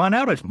they run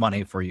out of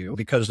money for you,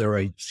 because they're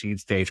a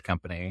seed stage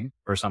company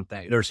or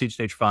something, they're a seed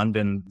stage fund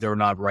and they're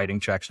not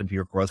writing checks into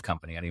your growth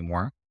company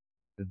anymore,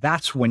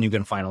 that's when you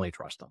can finally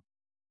trust them,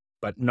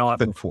 but not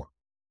before.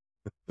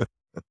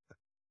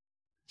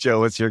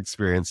 Joe, what's your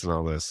experience in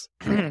all this?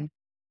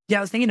 Yeah,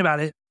 I was thinking about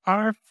it.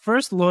 Our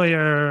first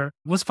lawyer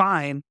was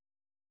fine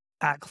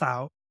at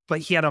Klout,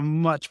 but he had a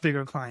much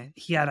bigger client.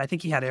 I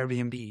think he had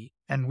Airbnb,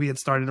 and we had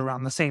started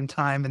around the same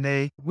time,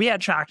 and we had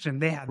traction.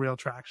 They had real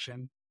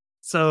traction.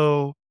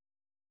 So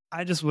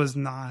I just was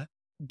not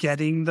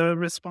getting the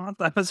response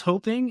I was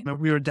hoping.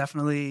 We were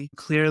definitely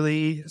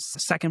clearly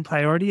second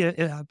priority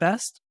at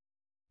best.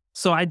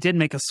 So I did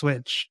make a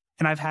switch,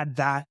 and I've had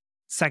that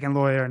second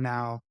lawyer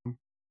now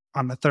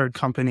on the third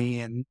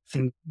company, and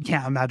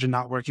can't imagine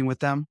not working with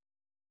them.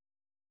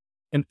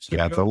 And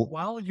so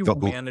while you were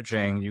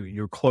managing,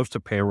 you're close to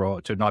payroll,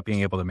 to not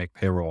being able to make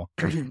payroll.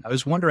 I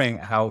was wondering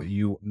how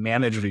you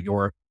managed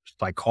your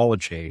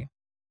psychology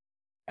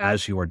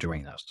as you were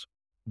doing this,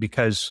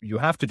 because you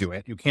have to do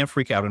it. You can't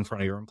freak out in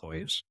front of your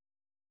employees.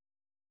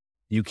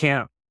 You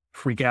can't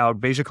freak out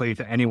basically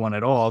to anyone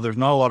at all. There's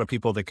not a lot of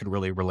people that could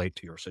really relate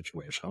to your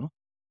situation.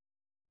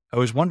 I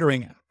was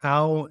wondering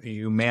how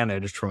you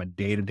managed from a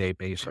day-to-day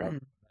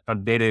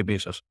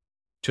basis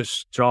to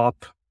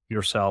stop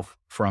yourself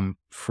from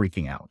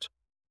freaking out.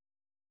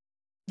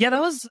 Yeah,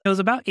 it was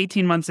about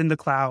 18 months into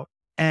Klout,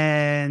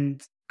 and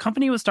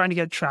company was starting to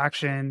get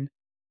traction,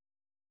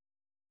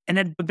 and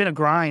it had been a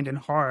grind and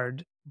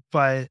hard,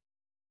 but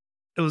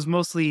it was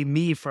mostly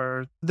me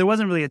there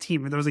wasn't really a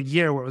team. There was a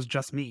year where it was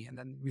just me, and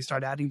then we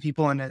started adding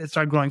people and it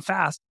started growing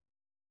fast.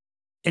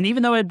 And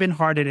even though it had been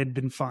hard, it had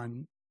been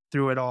fun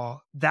through it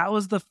all. That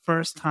was the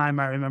first time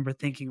I remember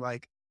thinking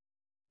like,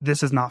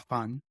 this is not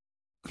fun.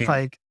 Yeah.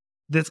 Like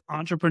this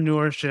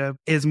entrepreneurship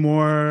is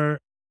more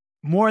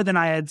than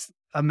I had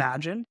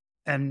imagined,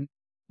 and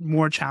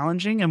more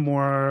challenging and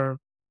more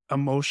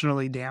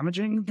emotionally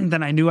damaging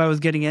than I knew I was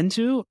getting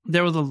into.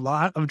 There was a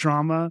lot of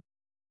drama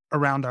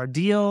around our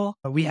deal.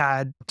 We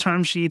had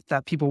term sheets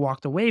that people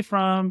walked away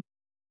from.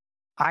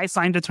 I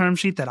signed a term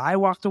sheet that I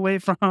walked away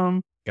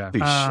from. Holy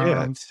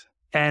shit.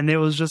 And it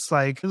was just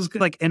like, it was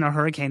like in a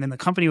hurricane, and the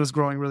company was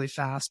growing really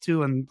fast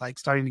too, and like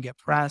starting to get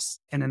press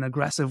in an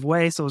aggressive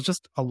way. So it was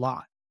just a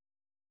lot.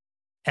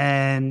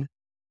 And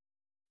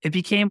it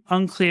became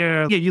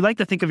unclear. Yeah, you like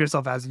to think of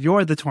yourself as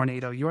you're the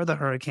tornado, you're the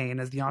hurricane,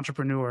 as the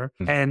entrepreneur.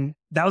 Mm-hmm. And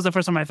that was the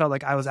first time I felt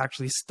like I was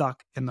actually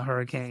stuck in the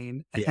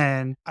hurricane. Yeah.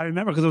 And I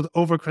remember because it was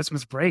over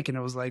Christmas break, and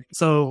it was like,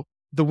 so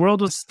the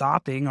world was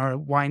stopping or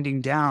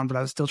winding down, but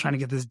I was still trying to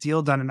get this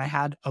deal done. And I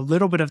had a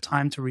little bit of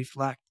time to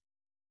reflect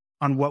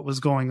on what was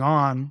going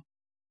on.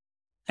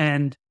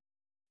 And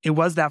it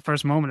was that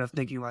first moment of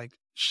thinking like,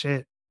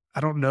 shit, I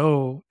don't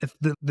know if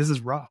this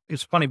is rough.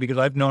 It's funny because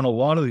I've known a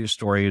lot of these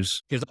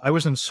stories because I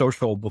was in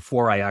social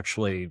before I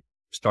actually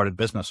started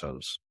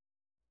businesses.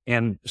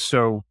 And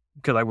so,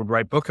 because I would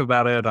write books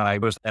about it, and I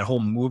was that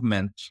whole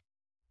movement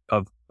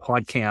of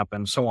PodCamp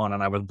and so on,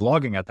 and I was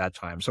blogging at that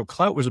time. So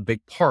Klout was a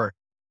big part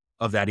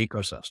of that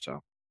ecosystem.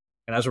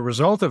 And as a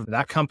result of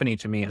that, company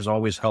to me has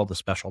always held a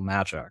special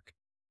magic.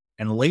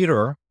 And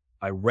later,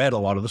 I read a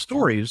lot of the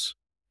stories.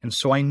 And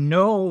so I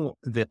know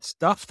that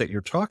stuff that you're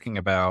talking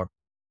about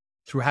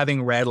through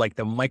having read like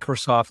the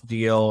Microsoft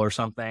deal or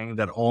something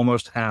that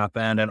almost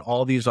happened and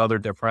all these other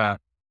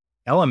different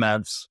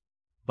elements.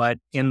 But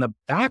in the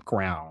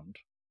background,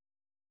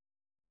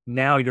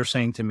 now you're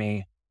saying to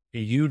me,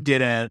 you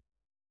didn't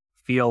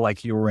feel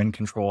like you were in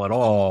control at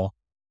all.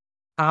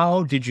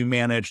 How did you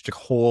manage to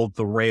hold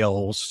the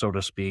rails, so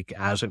to speak,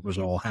 as it was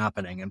all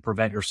happening and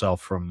prevent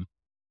yourself from,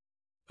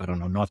 I don't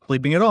know, not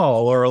sleeping at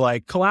all or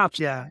like collapse,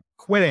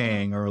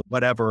 quitting or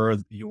whatever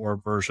your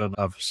version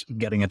of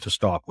getting it to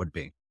stop would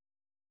be?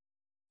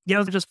 Yeah, I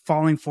was just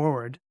falling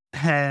forward.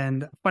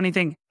 And funny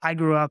thing, I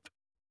grew up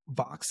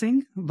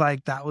boxing.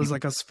 Like that was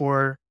like a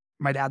sport.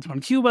 My dad's from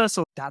Cuba,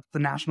 so that's the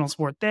national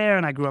sport there.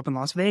 And I grew up in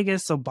Las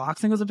Vegas, so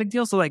boxing was a big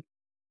deal. So like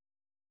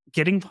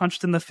getting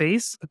punched in the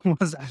face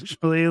was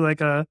actually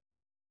like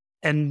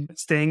and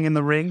staying in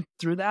the ring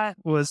through that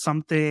was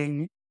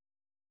something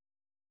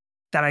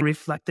that I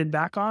reflected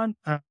back on.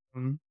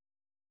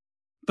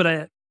 But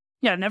I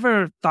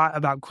never thought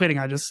about quitting.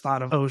 I just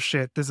thought of, oh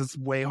shit, this is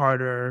way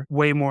harder,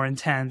 way more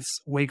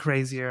intense, way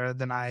crazier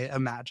than I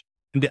imagined.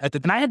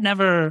 And I had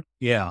never...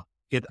 Yeah.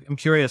 I'm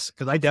curious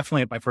because I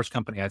definitely, at my first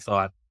company, I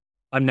thought,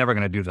 I'm never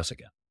going to do this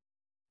again.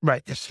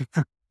 Right.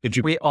 Did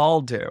you? We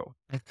all do.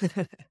 I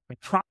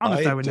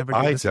promised I would never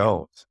do this.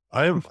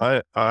 I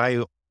don't.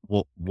 I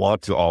will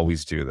want to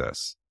always do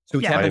this. So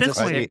yeah, Kevin, this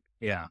way,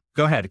 yeah.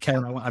 Go ahead,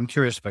 Ken. I'm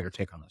curious about your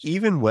take on this.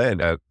 Even when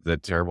at the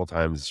terrible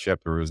times Shyp,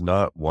 there was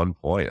not one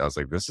point I was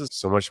like, this is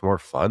so much more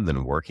fun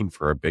than working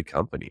for a big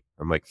company.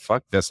 I'm like,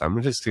 fuck this.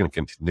 I'm just going to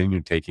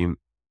continue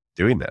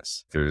doing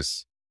this.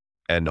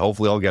 And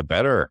hopefully I'll get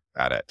better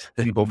at it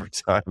over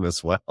time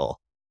as well.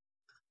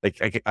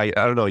 Like, I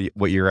don't know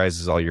what your guys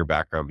is all your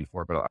background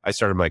before, but I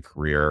started my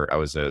career. I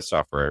was a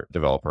software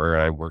developer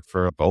and I worked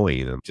for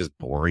Boeing and just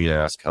boring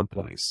ass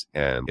companies.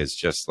 And it's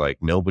just like,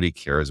 nobody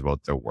cares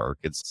about their work.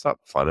 It's not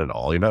fun at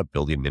all. You're not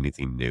building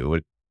anything new.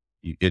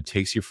 It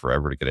takes you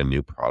forever to get a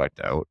new product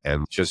out,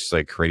 and just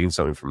like creating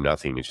something from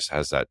nothing. It just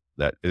has that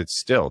it's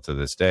still to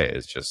this day,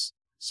 it's just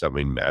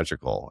something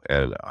magical.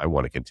 And I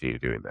want to continue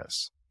doing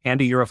this.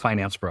 Andy, you're a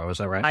finance bro. Is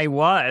that right? I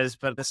was,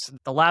 but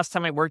the last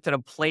time I worked at a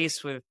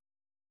place with,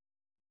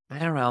 I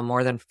don't know,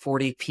 more than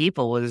 40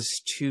 people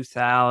was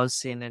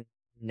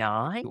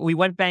 2009. We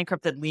went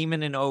bankrupt at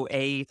Lehman in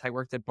 2008. I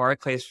worked at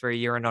Barclays for a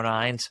year in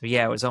 2009. So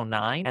yeah, it was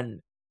 2009. And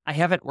I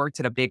haven't worked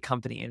at a big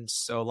company in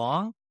so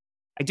long.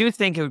 I do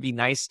think it would be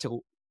nice to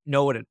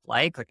know what it's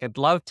like. Like I'd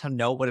love to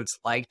know what it's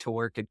like to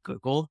work at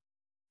Google.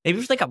 Maybe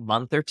for like a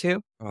month or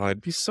two. Oh, it'd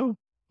be so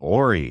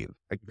boring.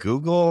 Like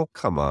Google,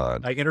 come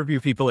on. I interview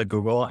people at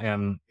Google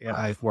and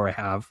where I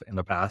have in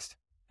the past.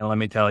 And let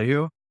me tell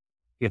you,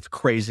 it's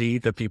crazy,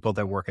 the people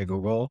that work at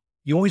Google.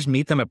 You always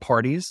meet them at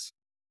parties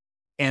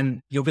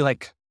and you'll be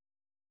like,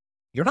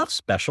 you're not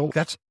special.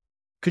 That's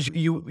because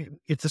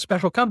it's a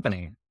special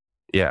company.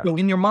 Yeah. So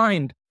in your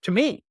mind, to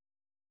me,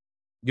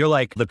 you're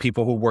like, the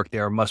people who work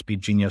there must be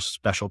genius,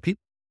 special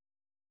people.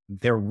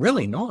 They're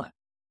really not.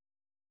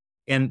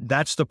 And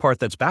that's the part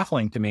that's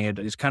baffling to me.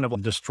 It kind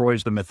of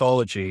destroys the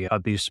mythology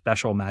of these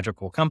special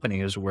magical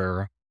companies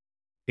where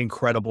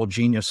incredible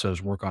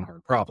geniuses work on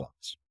hard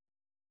problems.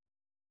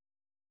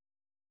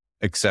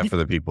 Mm-hmm. Except for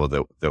the people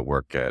that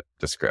work at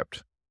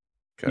Descript.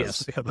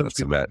 Yes,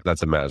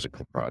 that's a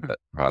magical product.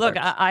 Look,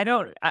 I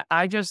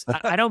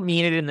don't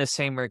mean it in the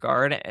same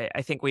regard.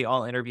 I think we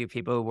all interview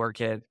people who work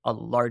at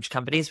large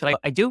companies, but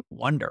I do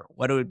wonder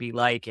what it would be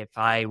like if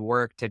I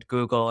worked at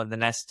Google in the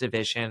Nest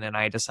division and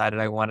I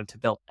decided I wanted to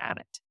build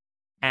Nanit,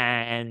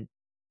 and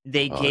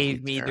they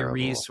gave me the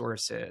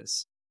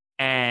resources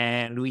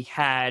And we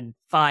had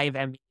 5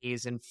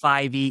 MEs and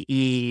 5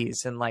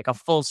 EEs and like a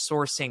full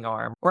sourcing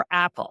arm. Or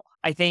Apple.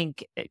 I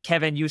think,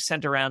 Kevin, you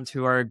sent around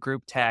to our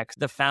group text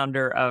the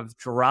founder of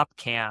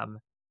Dropcam,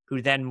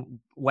 who then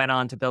went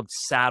on to build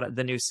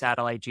the new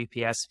satellite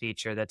GPS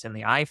feature that's in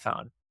the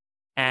iPhone.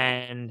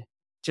 And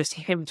just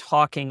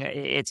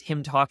it's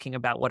him talking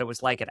about what it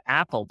was like at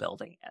Apple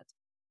building it.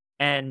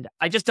 And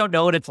I just don't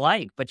know what it's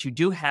like, but you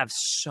do have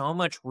so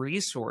much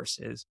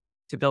resources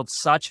to build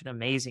such an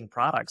amazing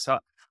product. So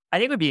I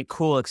think it would be a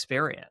cool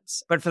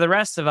experience. But for the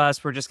rest of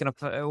us, we're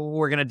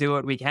going to do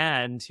what we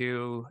can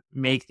to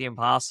make the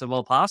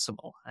impossible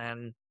possible.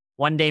 And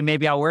one day,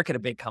 maybe I'll work at a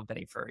big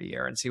company for a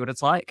year and see what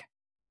it's like.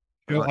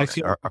 I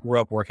grew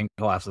up working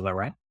class. Is that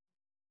right?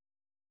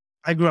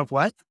 I grew up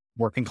what?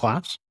 Working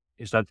class?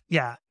 Is that?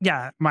 Yeah.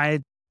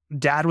 My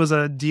dad was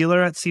a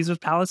dealer at Caesar's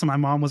Palace and my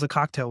mom was a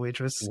cocktail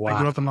waitress. Wow. I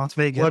grew up in Las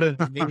Vegas. What an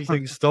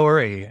amazing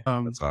story.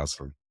 That's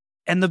awesome.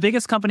 And the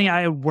biggest company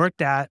I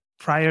worked at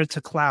prior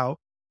to Klout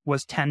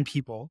was 10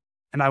 people,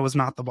 and I was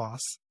not the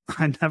boss.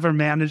 I never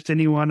managed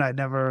anyone. I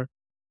never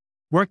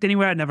worked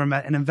anywhere. I never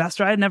met an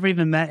investor. I had never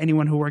even met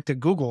anyone who worked at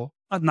Google,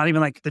 not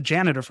even like the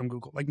janitor from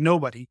Google, like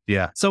nobody.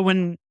 Yeah. So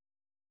when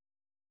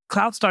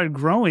Klout started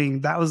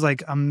growing, that was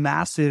like a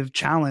massive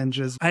challenge.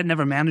 I had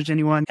never managed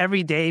anyone.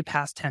 Every day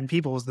past 10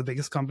 people was the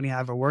biggest company I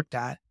ever worked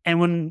at.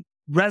 And when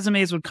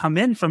resumes would come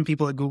in from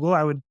people at Google,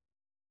 I would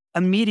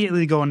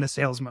immediately go into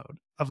sales mode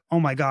of,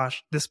 oh my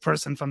gosh, this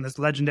person from this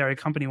legendary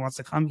company wants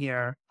to come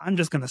here. I'm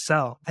just going to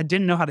sell. I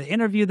didn't know how to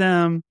interview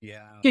them.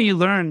 Yeah. You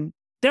learn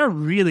they're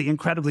really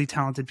incredibly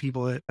talented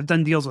people. I've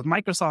done deals with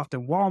Microsoft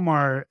and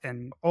Walmart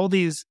and all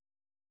these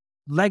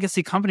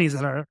legacy companies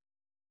that are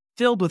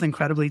filled with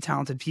incredibly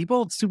talented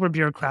people, super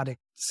bureaucratic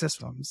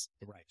systems.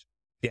 Right.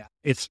 Yeah.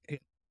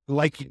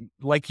 Like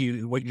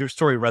your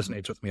story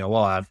resonates with me a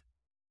lot.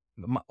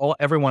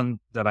 Everyone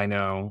that I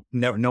know,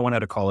 no one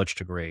had a college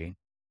degree.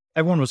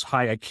 Everyone was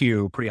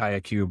pretty high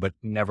IQ, but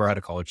never had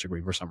a college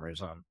degree for some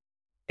reason.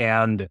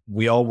 And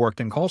we all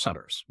worked in call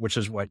centers, which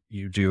is what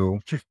you do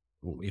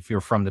if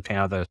you're from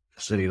the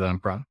city that I'm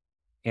from.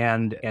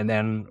 And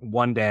then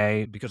one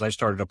day, because I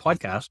started a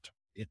podcast,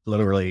 it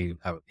literally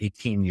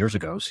 18 years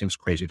ago, seems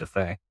crazy to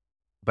say,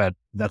 but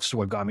that's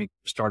what got me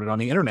started on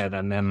the internet.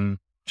 And then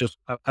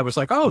I was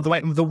like, oh,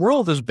 the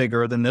world is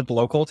bigger than the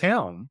local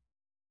town.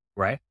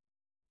 Right.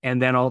 And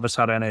then all of a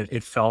sudden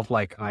it felt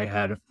like I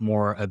had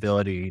more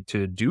ability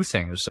to do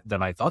things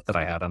than I thought that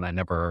I had. And I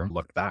never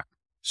looked back.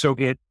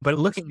 But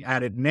looking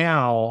at it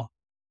now,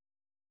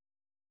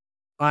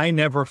 I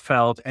never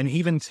felt, and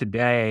even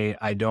today,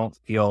 I don't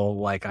feel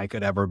like I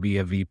could ever be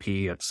a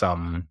VP at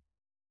some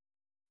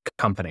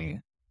company.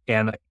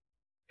 And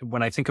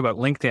when I think about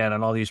LinkedIn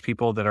and all these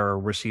people that are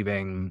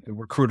receiving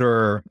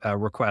recruiter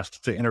requests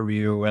to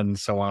interview and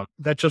so on,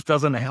 that just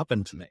doesn't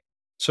happen to me.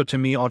 So to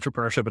me,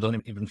 entrepreneurship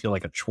doesn't even feel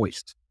like a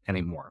choice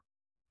anymore.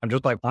 I'm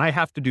just like, I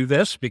have to do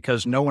this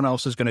because no one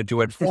else is going to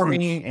do it for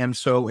me. And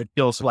so it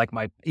feels like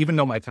even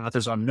though my path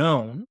is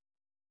unknown,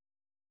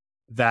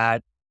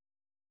 that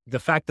the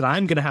fact that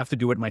I'm going to have to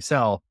do it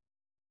myself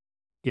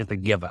is a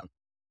given.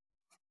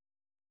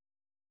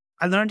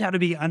 I learned how to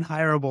be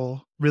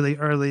unhireable really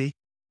early.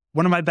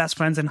 One of my best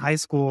friends in high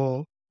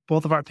school,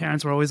 both of our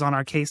parents were always on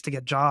our case to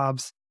get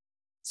jobs.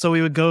 So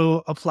we would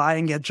go apply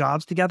and get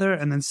jobs together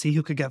and then see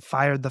who could get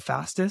fired the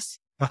fastest.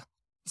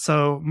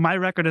 So my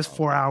record is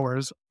 4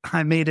 hours.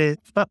 I made it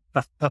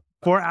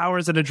 4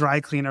 hours at a dry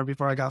cleaner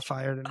before I got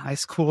fired in high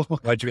school.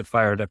 Why'd you get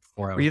fired at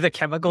 4 hours? Were you the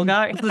chemical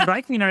guy? The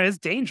dry cleaner is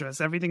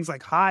dangerous. Everything's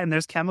like hot and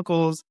there's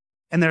chemicals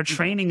and they're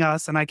training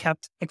us. And I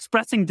kept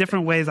expressing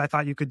different ways I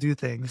thought you could do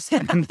things.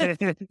 And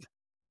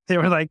they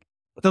were like,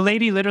 the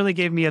lady literally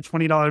gave me a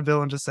 $20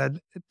 bill and just said,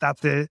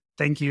 that's it.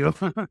 Thank you.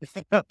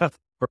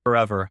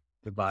 Forever.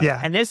 Goodbye.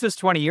 Yeah. And this was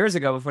 20 years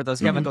ago before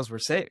those chemicals were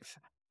safe.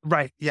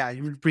 Right. Yeah.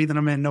 You were breathing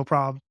them in, no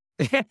problem.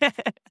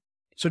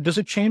 So does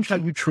it change how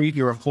you treat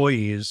your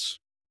employees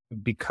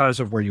because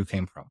of where you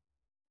came from?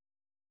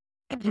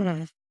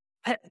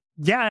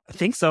 Yeah, I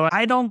think so.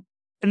 And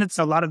it's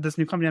a lot of this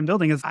new company I'm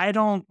building is I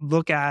don't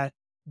look at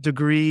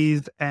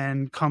degrees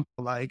and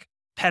like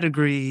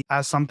pedigree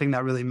as something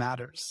that really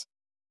matters.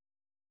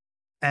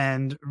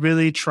 And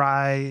really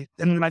try,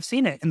 and I've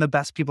seen it in the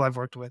best people I've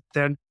worked with.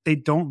 They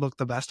don't look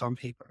the best on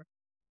paper.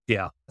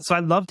 Yeah. So I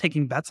love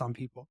taking bets on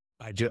people.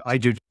 I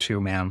do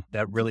too, man.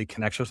 That really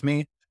connects with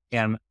me.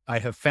 And I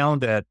have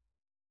found that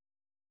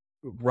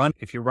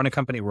if you run a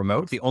company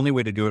remote, the only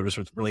way to do it is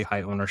with really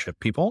high ownership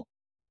people.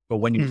 But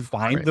when you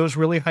find those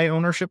really high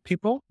ownership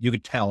people, you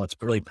could tell it's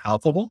really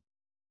palpable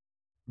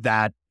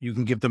that you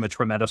can give them a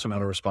tremendous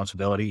amount of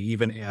responsibility,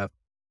 even if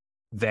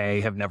they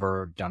have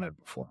never done it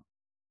before.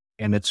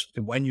 And it's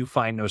when you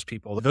find those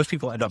people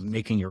end up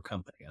making your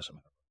company as a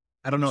matter.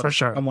 I don't know. For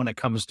sure. Someone that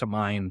comes to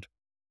mind.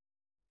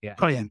 Yeah.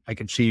 Oh, yeah. I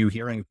can see you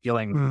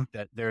feeling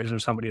that there isn't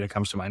somebody that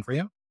comes to mind for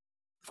you.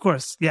 Of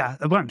course. Yeah.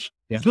 A bunch.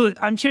 Yeah.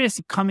 I'm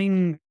curious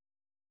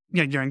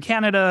you're in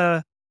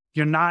Canada,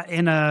 you're not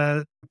in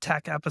a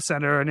tech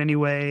epicenter in any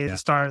way to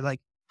start. Like,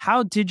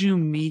 how did you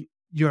meet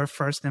your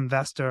first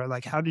investor?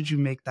 Like, how did you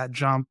make that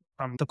jump?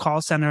 from the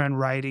call center and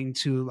writing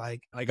to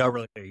like? I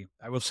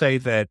will say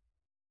that,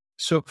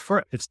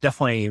 it's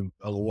definitely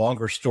a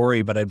longer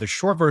story, but the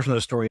short version of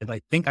the story is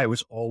I think I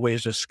was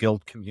always a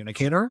skilled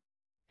communicator,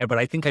 but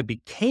I think I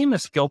became a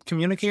skilled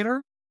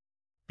communicator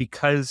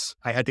because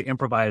I had to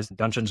improvise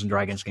Dungeons and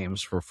Dragons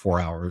games for 4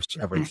 hours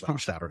every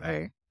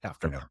Saturday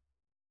afternoon.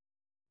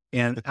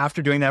 And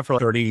after doing that for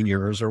 30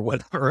 years or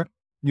whatever,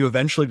 you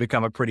eventually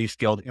become a pretty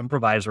skilled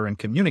improviser and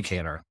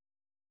communicator.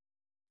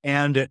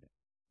 And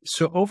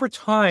so over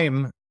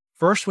time,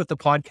 first with the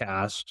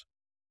podcast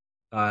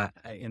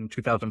in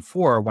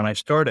 2004, when I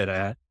started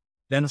it,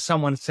 then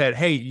someone said,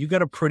 hey, you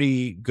got a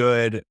pretty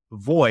good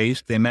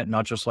voice. They meant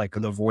not just like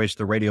the voice,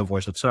 the radio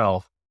voice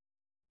itself,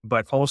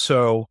 but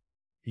also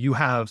you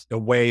have a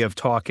way of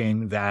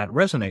talking that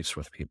resonates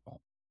with people.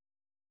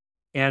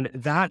 And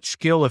that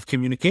skill of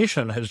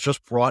communication has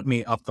just brought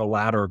me up the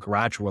ladder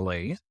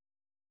gradually.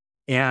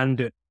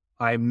 And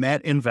I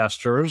met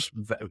investors,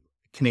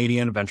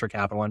 Canadian venture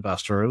capital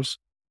investors,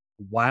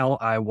 while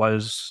I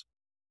was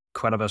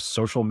kind of a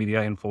social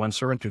media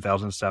influencer in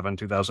 2007,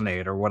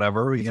 2008 or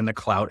whatever in the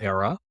Klout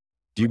era.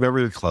 Do you remember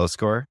your Klout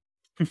score?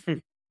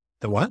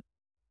 The what?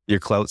 Your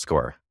Klout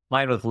score.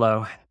 Mine was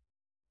low.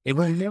 It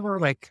was never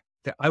like,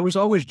 I was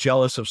always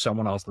jealous of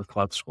someone else's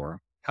Klout score.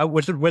 How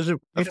was it?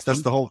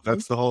 That's the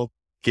whole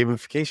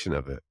gamification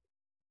of it.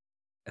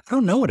 I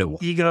don't know what it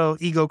was.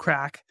 Ego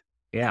crack.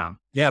 Yeah.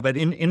 Yeah. But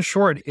in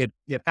short, it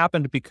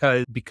happened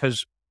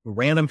because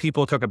random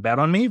people took a bet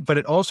on me, but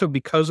it also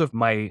because of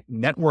my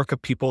network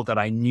of people that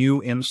I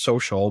knew in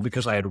social,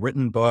 because I had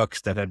written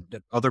books that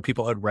other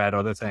people had read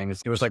other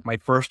things. It was like my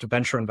first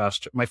venture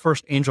investor, my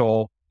first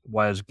angel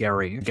was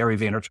Gary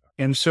Vaynerchuk.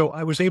 And so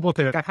I was able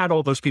to, I had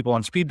all those people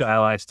on speed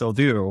dial, I still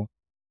do,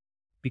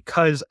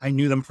 because I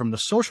knew them from the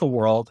social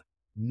world,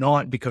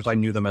 not because I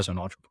knew them as an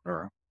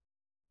entrepreneur.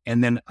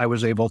 And then I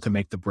was able to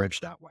make the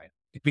bridge that way.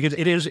 Because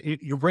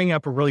you're bringing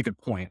up a really good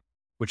point,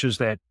 which is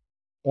that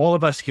all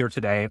of us here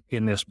today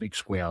in this big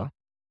square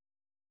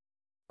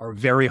are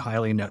very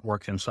highly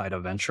networked inside a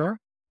venture,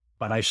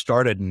 but I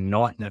started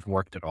not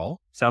networked at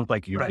all. Sounds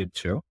like you did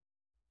too.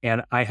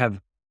 And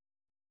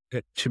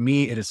to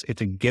me, it's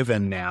a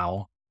given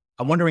now.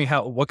 I'm wondering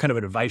what kind of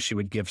advice you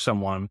would give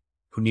someone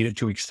who needed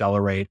to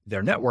accelerate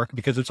their network,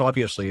 because it's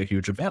obviously a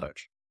huge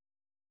advantage.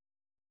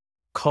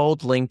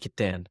 Cold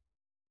LinkedIn.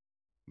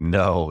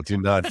 No, do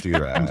not do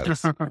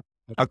that.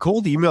 A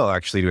cold email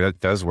actually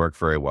does work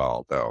very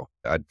well, though.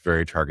 A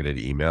very targeted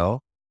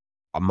email.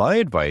 My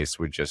advice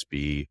would just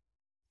be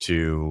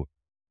to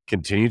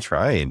continue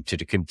trying,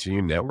 to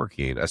continue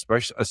networking,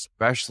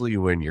 especially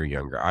when you're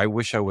younger. I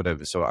wish I would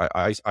have. So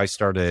I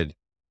started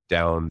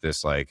down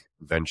this like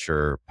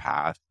venture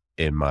path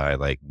in my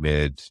like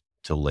mid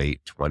to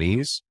late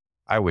 20s.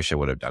 I wish I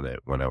would have done it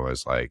when I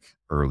was like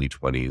early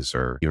 20s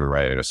or even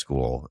right out of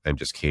school and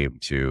just came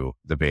to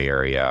the Bay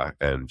Area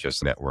and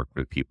just networked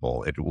with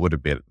people. It would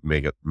have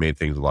made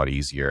things a lot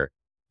easier.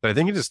 But I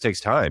think it just takes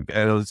time,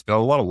 and it's got a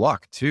lot of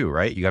luck too,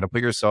 right? You got to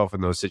put yourself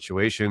in those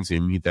situations. You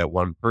meet that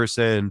one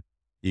person,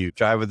 you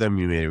drive with them,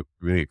 you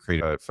may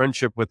create a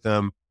friendship with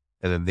them,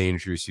 and then they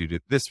introduce you to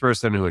this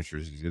person who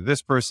introduces you to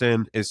this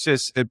person. It's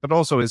just, but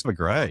also it's a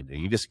grind, and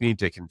you just need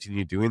to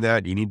continue doing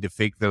that. You need to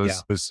fake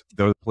those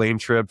plane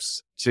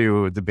trips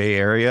to the Bay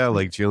Area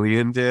like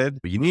Julien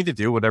did. But you need to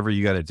do whatever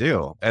you got to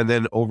do. And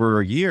then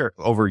over years,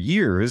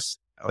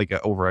 like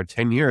over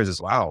 10 years is,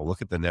 wow,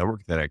 look at the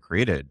network that I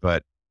created.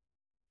 But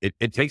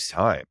it takes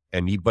time,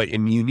 and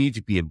you need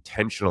to be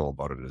intentional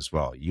about it as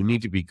well. You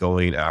need to be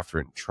going after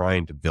it and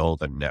trying to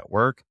build a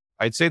network.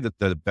 I'd say that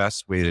the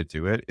best way to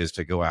do it is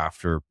to go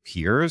after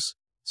peers.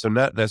 So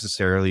not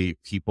necessarily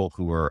people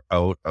who are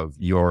out of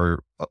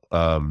your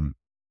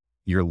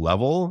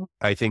level.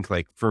 I think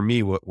like for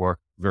me, what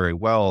worked very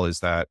well is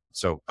that,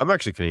 so I'm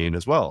actually Canadian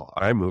as well.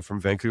 I moved from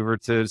Vancouver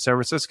to San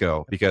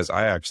Francisco because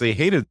I actually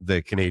hated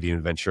the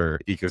Canadian venture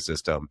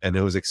ecosystem, and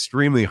it was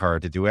extremely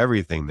hard to do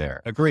everything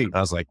there. Agreed. I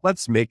was like,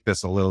 let's make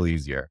this a little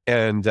easier.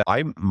 And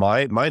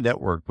my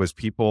network was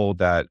people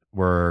that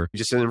were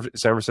just in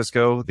San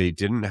Francisco. They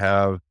didn't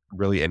have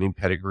really any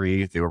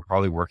pedigree. They were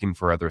probably working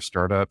for other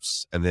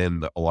startups. And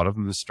then a lot of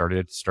them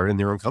started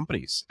their own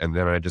companies. And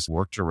then I just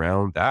worked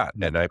around that.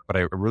 But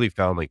I really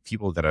found like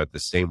people that are at the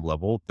same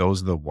level.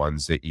 Those are the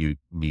ones that you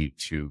need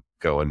to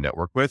go and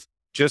network with.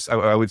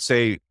 I would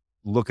say,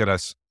 look at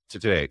us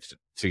today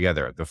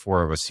together, the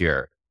four of us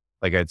here.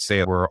 Like I'd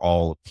say we're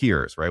all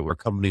peers, right? We're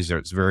companies that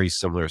are very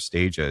similar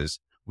stages.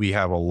 We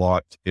have a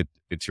lot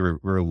to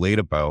relate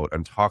about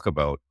and talk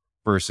about,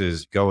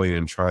 versus going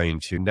and trying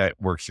to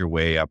network your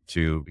way up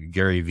to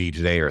Gary Vee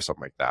today or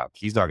something like that.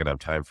 He's not going to have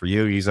time for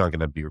you. He's not going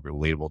to be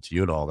relatable to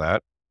you and all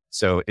that.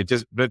 So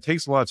but it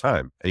takes a lot of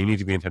time, and you need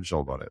to be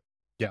intentional about it.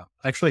 Yeah.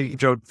 Actually,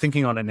 Joe,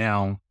 thinking on it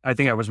now, I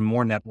think I was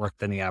more networked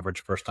than the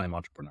average first-time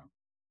entrepreneur.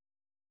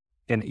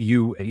 And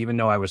even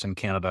though I was in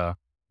Canada,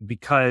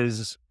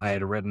 because I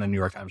had written a New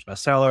York Times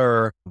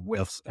bestseller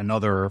with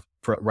another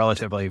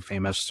relatively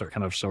famous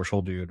kind of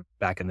social dude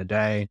back in the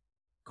day,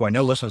 who I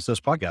know listens to this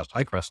podcast.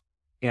 Hi, Chris.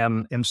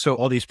 And so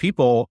all these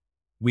people,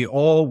 we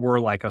all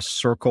were like a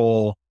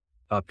circle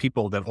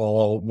people that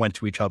all went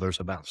to each other's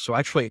events. So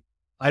actually,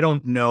 I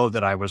don't know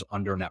that I was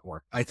under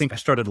network. I think I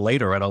started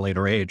later at a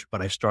later age,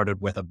 but I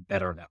started with a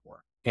better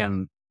network.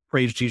 And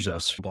praise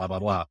Jesus, blah, blah,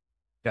 blah.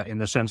 Yeah, in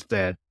the sense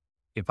that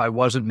if I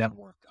wasn't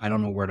networked, I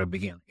don't know where to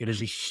begin. It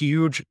is a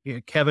huge,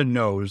 Kevin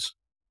knows,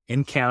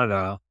 in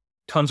Canada,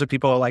 tons of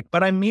people are like,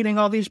 but I'm meeting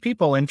all these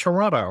people in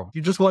Toronto.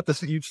 You just want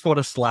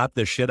to slap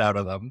the shit out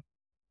of them.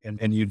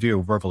 And you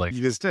do verbally.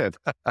 You just did.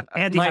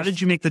 Andy, how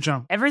did you make the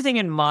jump? Everything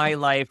in my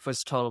life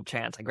was total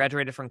chance. I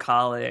graduated from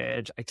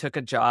college. I took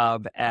a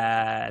job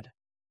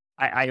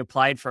I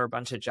applied for a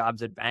bunch of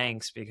jobs at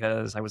banks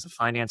because I was a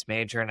finance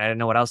major and I didn't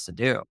know what else to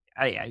do.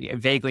 I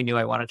vaguely knew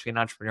I wanted to be an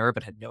entrepreneur,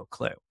 but had no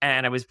clue.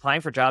 And I was applying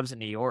for jobs in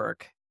New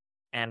York,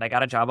 and I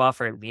got a job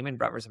offer at Lehman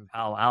Brothers in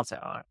Palo Alto.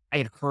 I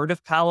had heard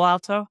of Palo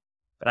Alto,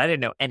 but I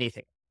didn't know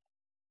anything.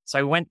 So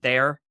I went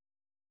there,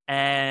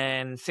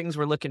 and things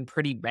were looking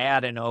pretty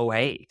bad in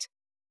 '08.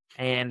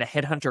 And a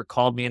headhunter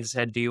called me and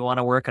said, do you want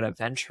to work at a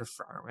venture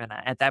firm? And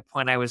at that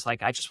point, I was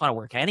like, I just want to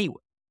work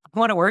anywhere. I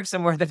want to work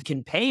somewhere that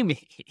can pay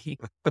me.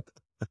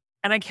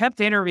 And I kept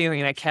interviewing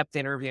and I kept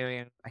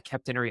interviewing. I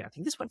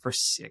think this went for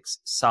 6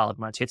 solid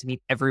months. You had to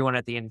meet everyone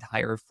at the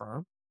entire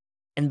firm.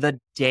 And the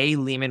day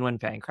Lehman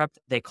went bankrupt,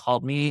 they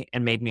called me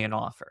and made me an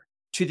offer.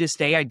 To this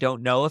day, I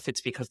don't know if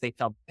it's because they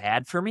felt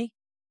bad for me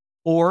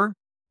or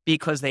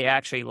because they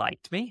actually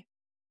liked me.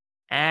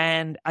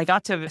 And I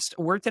got to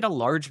work at a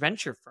large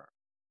venture firm.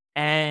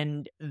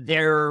 And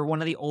they're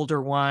one of the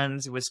older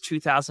ones. It was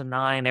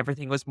 2009.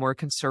 Everything was more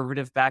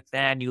conservative back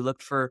then. You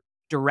looked for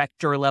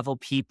director level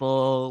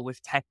people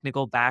with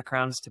technical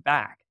backgrounds to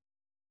back.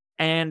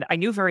 And I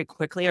knew very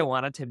quickly I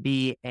wanted to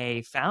be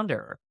a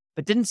founder,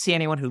 but didn't see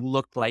anyone who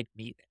looked like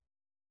me.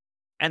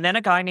 And then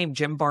a guy named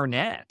Jim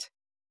Barnett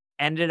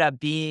ended up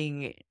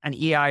being an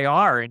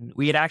EIR. And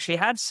we had actually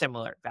had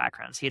similar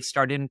backgrounds. He had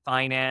started in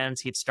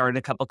finance. He had started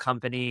a couple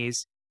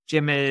companies.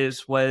 Jim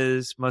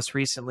was most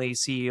recently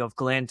CEO of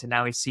Glint, and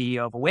now he's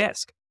CEO of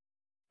Whisk.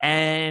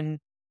 And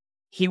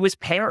he was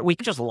we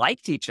just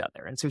liked each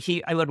other. And so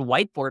I would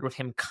whiteboard with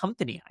him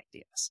company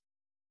ideas.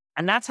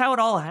 And that's how it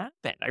all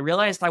happened. I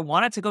realized I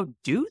wanted to go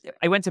do this.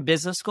 I went to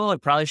business school. I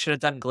probably should have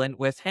done Glint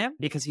with him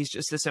because he's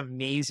just this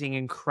amazing,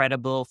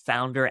 incredible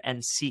founder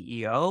and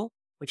CEO,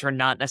 which are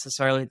not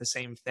necessarily the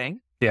same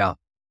thing. Yeah.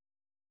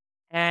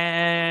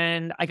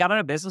 And I got out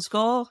of business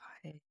school.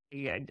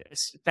 I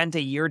spent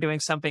a year doing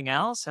something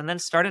else and then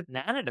started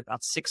Nanit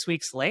about 6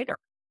 weeks later.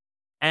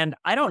 And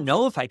I don't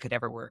know if I could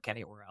ever work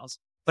anywhere else,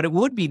 but it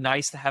would be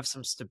nice to have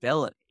some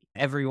stability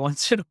every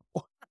once in a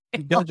while.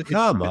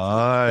 Come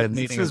on.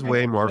 This is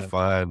way more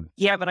fun.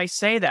 Yeah, but I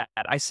say that.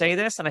 I say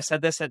this, and I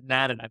said this at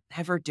Nanit. I'm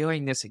never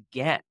doing this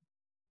again.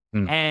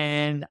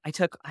 And I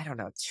took,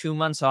 2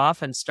 months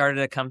off and started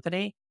a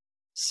company.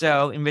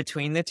 So in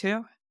between the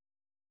two.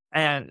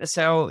 And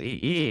so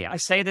I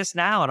say this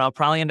now, and I'll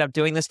probably end up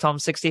doing this till I'm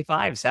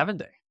 65,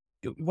 70.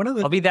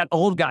 I'll be that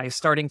old guy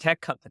starting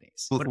tech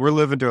companies. We're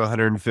living to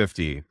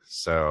 150.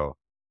 So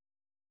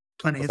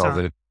plenty of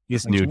time.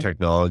 This new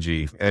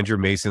technology. Andrew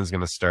Mason's going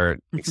to start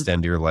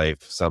extend your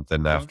life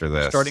something after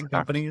this. Starting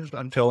companies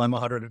until I'm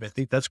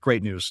 150. That's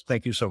great news.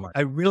 Thank you so much.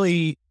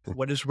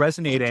 What is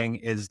resonating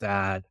is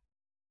that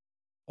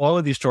all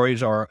of these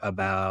stories are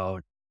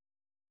about,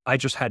 I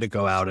just had to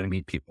go out and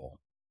meet people.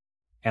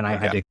 And I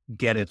had to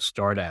get it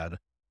started.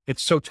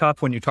 It's so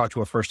tough when you talk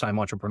to a first-time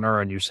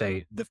entrepreneur and you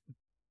say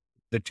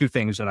the two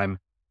things that I'm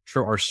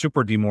sure are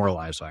super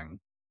demoralizing.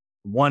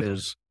 One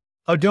is,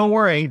 oh, don't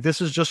worry, this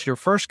is just your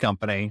first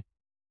company.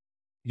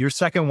 Your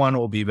second one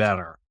will be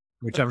better,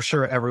 which I'm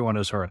sure everyone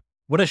has heard.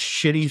 What a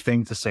shitty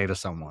thing to say to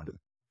someone.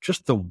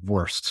 Just the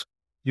worst.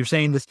 You're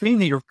saying the thing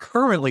that you're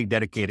currently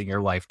dedicating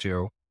your life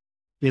to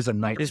is a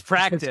nightmare. Is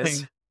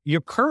practice.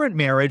 Your current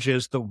marriage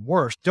is the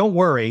worst. Don't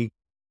worry.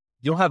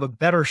 You'll have a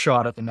better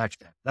shot at the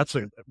next one. That's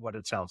what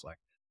it sounds like.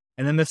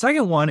 And then the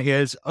second one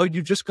is, oh,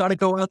 you just got to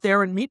go out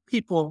there and meet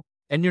people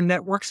and your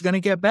network's going to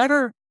get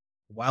better.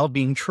 While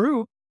being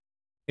true,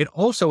 it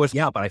also is,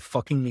 but I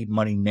fucking need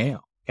money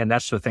now. And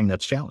that's the thing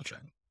that's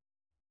challenging.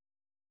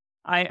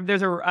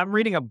 I'm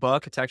reading a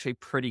book. It's actually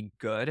pretty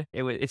good.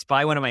 It's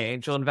by one of my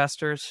angel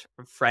investors,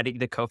 Freddie,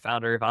 the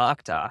co-founder of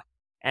Okta.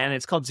 And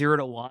it's called 0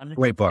 to 1.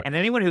 Great book. And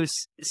anyone who's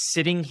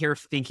sitting here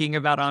thinking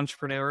about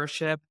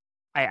entrepreneurship,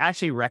 I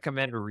actually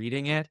recommend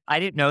reading it. I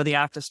didn't know the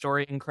Okta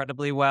story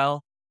incredibly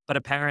well, but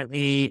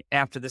apparently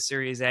after the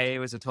Series A, it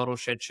was a total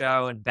shit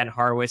show, and Ben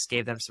Horowitz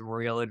gave them some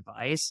real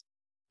advice.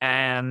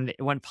 And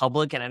it went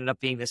public and ended up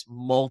being this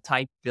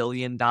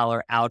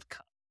multi-billion-dollar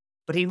outcome.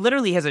 But he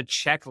literally has a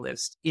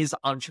checklist. Is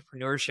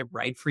entrepreneurship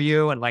right for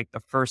you? And like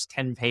the first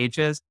 10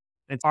 pages,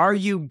 it's, are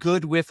you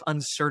good with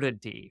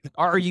uncertainty?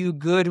 Are you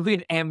good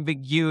with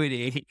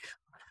ambiguity?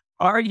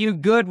 Are you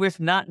good with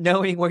not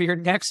knowing where your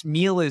next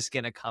meal is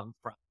going to come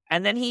from?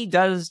 And then he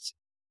does,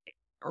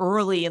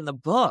 early in the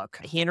book,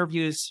 he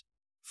interviews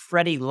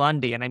Freddie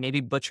Lundy, and I may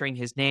be butchering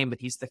his name,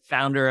 but he's the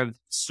founder of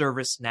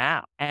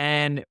ServiceNow.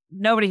 And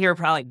nobody here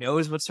probably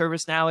knows what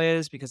ServiceNow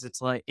is because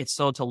it's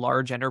sold to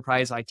large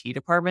enterprise IT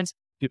departments.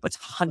 But it's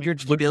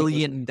hundreds of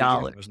billions of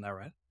dollars. Isn't that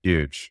right?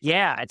 Huge.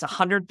 Yeah, it's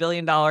 $100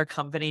 billion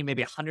company,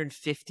 maybe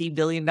 $150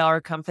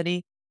 billion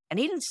company. And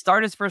he didn't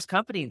start his first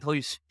company until he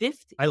was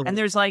 50. And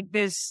there's like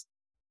this,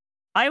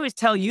 I always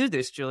tell you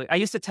this, Julie. I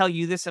used to tell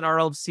you this in our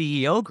old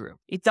CEO group.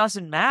 It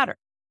doesn't matter.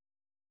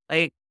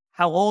 Like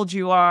how old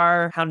you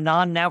are, how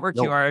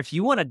non-networked you are. If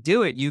you want to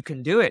do it, you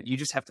can do it. You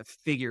just have to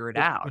figure it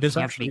out. It is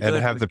actually and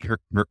have the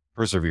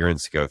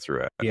perseverance to go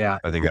through it. Yeah.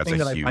 I think that's the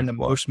thing a that huge I find the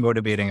most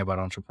motivating about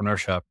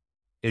entrepreneurship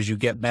is you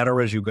get better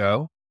as you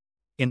go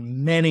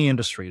in many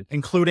industries,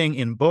 including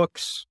in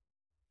books,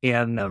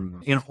 in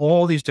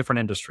all these different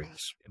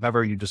industries. If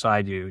ever you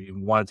decide you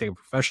want to take a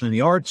profession in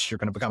the arts, you're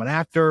going to become an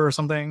actor or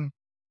something.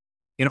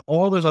 In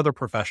all those other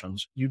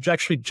professions, you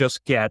actually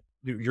just get,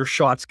 your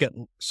shots get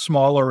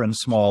smaller and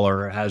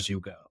smaller as you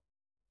go.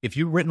 If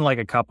you've written like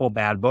a couple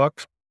bad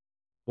books,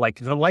 like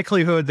the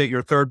likelihood that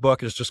your third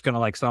book is just going to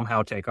like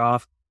somehow take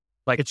off,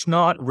 like it's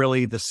not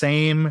really the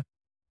same,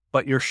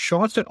 but your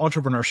shots at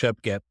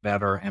entrepreneurship get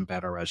better and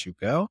better as you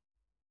go.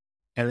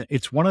 And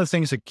it's one of the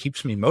things that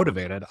keeps me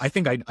motivated. I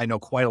think I know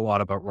quite a lot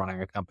about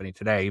running a company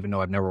today, even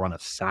though I've never run a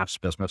SaaS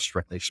business,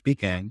 strictly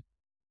speaking,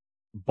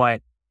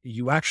 but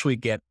you actually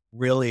get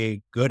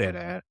really good at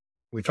it.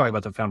 We talked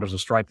about the founders of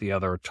Stripe the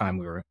other time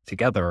we were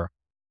together.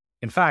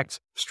 In fact,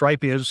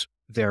 Stripe is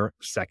their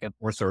second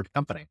or third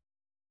company.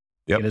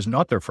 It is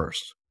not their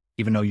first,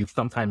 even though you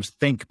sometimes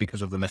think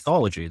because of the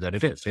mythology that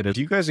it is. Do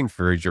you guys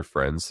encourage your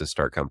friends to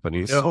start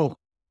companies? No.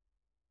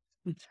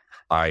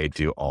 I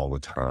do all the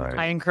time.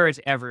 I encourage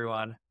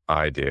everyone.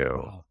 I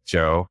do.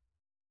 Joe?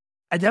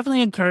 I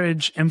definitely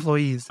encourage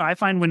employees. I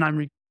find when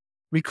I'm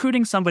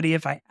recruiting somebody,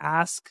 if I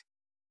ask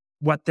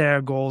what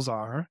their goals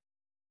are,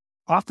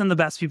 often the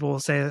best people will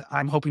say,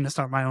 I'm hoping to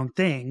start my own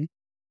thing.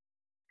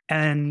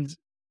 And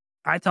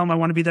I tell them I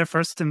want to be their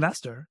first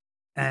investor.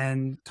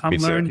 And come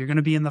learn, you're going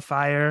to be in the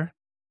fire.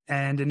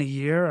 And in a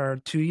year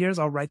or 2 years,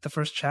 I'll write the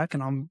first check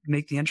and I'll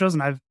make the intros.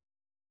 And I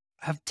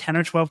have 10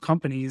 or 12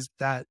 companies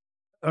that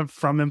are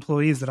from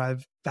employees that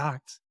I've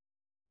backed.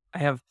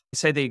 I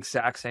say the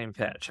exact same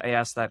pitch. I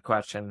ask that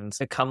question and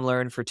say, come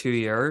learn for 2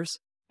 years,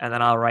 and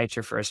then I'll write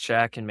your first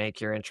check and make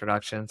your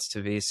introductions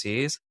to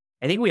VCs.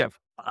 I think we have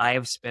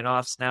 5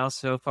 spinoffs now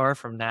so far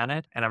from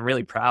Nanit, and I'm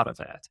really proud of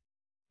it.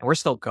 And we're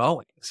still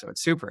going, so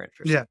it's super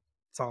interesting. Yeah,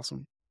 it's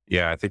awesome.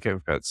 Yeah, I think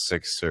I've got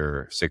 6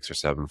 or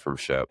 7 from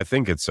Shyp. I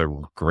think it's a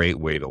great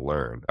way to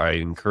learn. I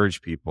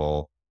encourage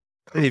people,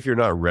 if you're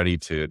not ready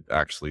to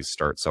actually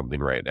start something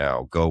right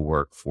now, go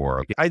work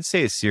for, I'd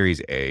say a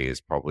Series A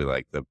is probably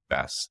like the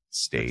best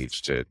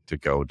stage to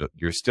go to.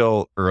 You're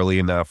still early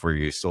enough where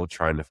you're still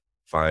trying to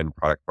find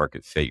product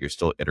market fit. You're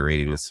still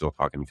iterating and still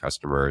talking to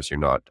customers. You're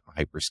not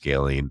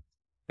hyperscaling.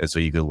 And so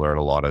you can learn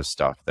a lot of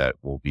stuff that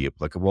will be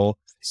applicable.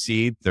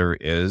 See,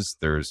 there's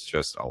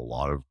just a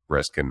lot of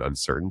risk and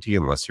uncertainty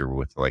unless you're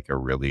with like a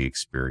really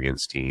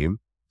experienced team.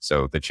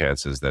 So the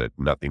chances that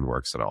nothing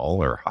works at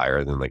all are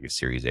higher than like a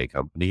Series A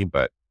company.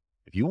 But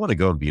if you want to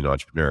go and be an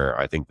entrepreneur,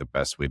 I think the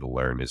best way to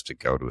learn is to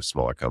go to a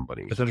smaller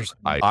company. That's interesting.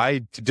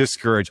 I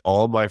discourage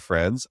all my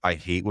friends. I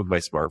hate when my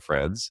smart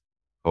friends,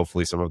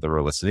 hopefully some of them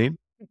are listening,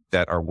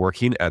 that are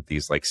working at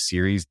these like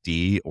Series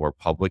D or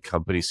public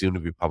companies, soon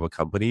to be public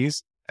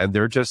companies. And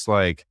they're just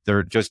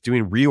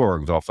doing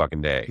reorgs all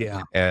fucking day.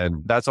 Yeah.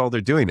 And that's all they're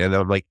doing. And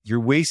I'm like, you're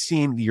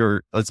wasting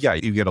you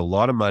get a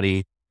lot of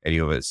money and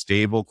you have a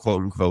stable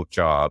quote unquote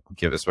job,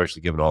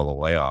 especially given all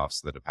the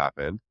layoffs that have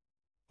happened.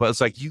 But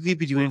it's like, you could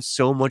be doing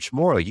so much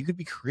more. Like you could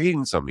be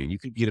creating something. You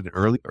could be at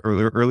an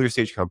earlier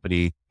stage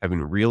company,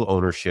 having real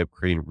ownership,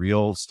 creating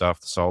real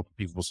stuff to solve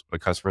people's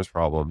customers'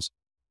 problems,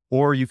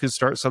 or you could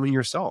start something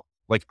yourself.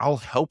 Like I'll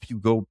help you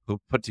go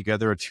put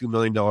together a $2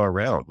 million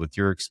round with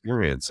your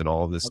experience and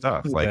all of this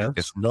stuff. Like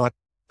it's not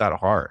that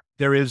hard.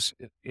 There is,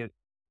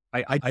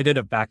 I did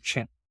a back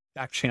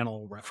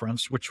channel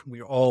reference, which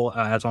we all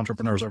as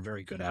entrepreneurs are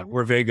very good at.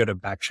 We're very good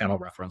at back channel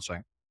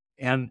referencing.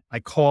 And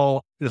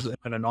this is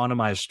an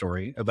anonymized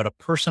story about a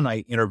person I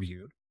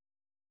interviewed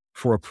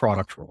for a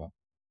product role.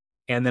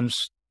 And then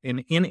in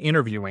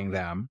interviewing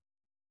them,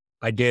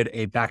 I did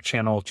a back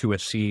channel to a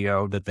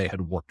CEO that they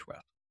had worked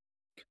with.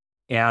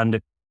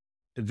 And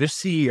this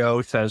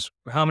CEO says,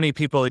 how many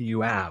people do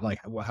you have? Like,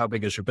 how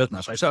big is your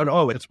business? I said,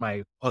 it's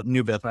my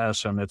new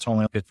business and it's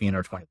only 15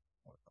 or 20.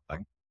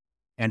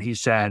 And he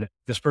said,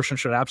 this person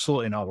should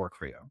absolutely not work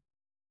for you.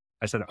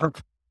 I said,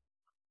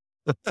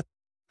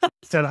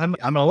 I'm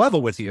on a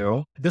level with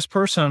you. This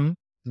person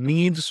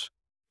needs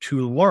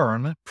to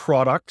learn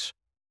product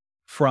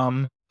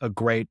from a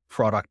great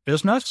product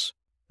business.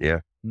 Yeah.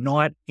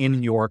 Not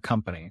in your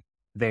company.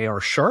 They are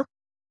sure,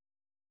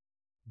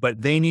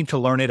 but they need to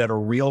learn it at a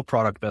real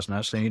product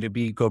business. They need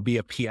to go be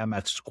a PM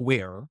at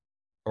Square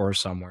or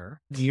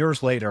somewhere.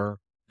 Years later,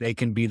 they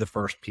can be the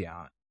first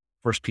PM.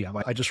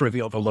 I just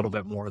revealed a little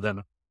bit more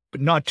but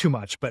not too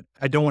much, but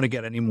I don't want to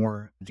get any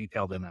more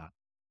detailed than that.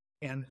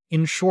 And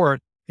in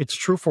short, it's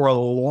true for a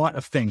lot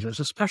of things. It's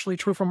especially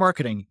true for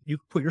marketing. You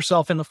put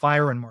yourself in the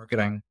fire in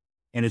marketing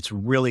and it's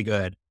really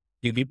good.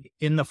 You be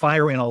in the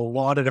fire in a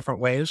lot of different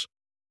ways.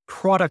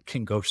 Product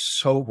can go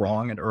so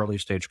wrong at early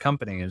stage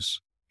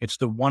companies. It's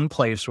the one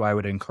place where I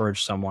would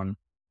encourage someone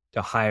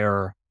to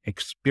hire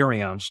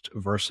experienced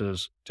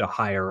versus to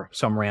hire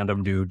some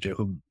random dude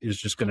who is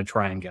just going to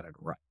try and get it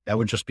right. That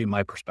would just be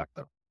my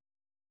perspective.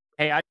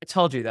 Hey, I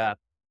told you that.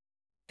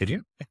 Did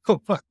you? Oh,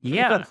 fuck.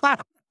 Yeah.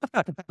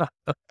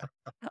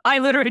 I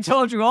literally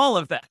told you all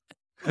of that.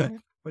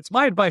 What's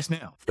my advice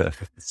now?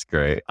 That's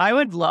great. I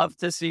would love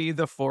to see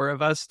the four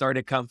of us start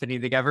a company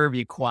together,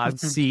 be quad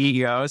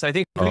CEOs. I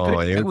think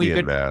it would be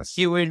a mess.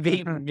 It would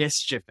be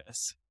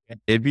mischievous.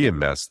 It'd be a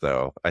mess,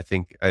 though. I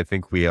think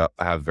we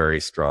have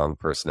very strong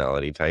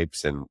personality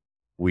types, and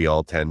we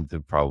all tend to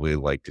probably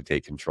like to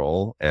take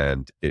control.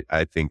 And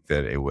I think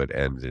that it would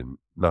end in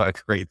not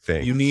a great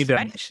thing. You need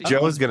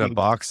Joe's going to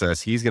box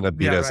us. He's going to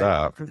beat us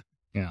up.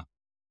 Yeah.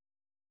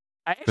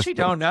 I actually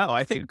don't know.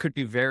 I think it could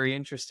be very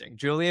interesting.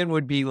 Julien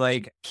would be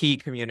like key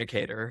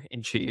communicator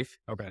in chief.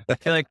 Okay. I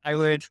feel like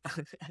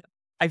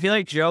I feel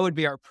like Joe would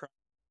be our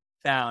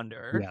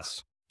founder.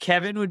 Yes.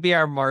 Kevin would be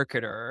our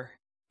marketer.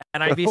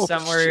 And I'd be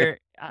somewhere.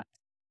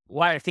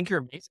 Why? I think you're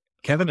amazing.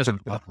 Kevin is an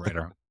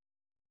operator.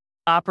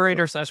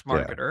 Operator /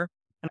 marketer.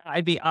 Yeah. And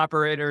I'd be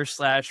operator /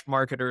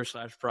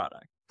 marketer /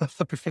 product.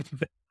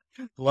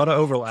 A lot of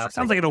overlap.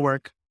 Sounds like it'll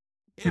work.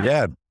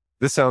 Yeah.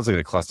 This sounds like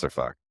a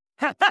clusterfuck.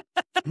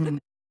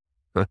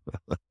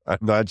 I'm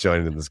not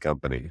joining this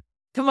company.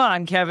 Come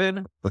on,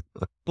 Kevin.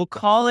 We'll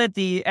call it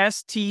the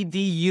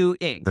STDU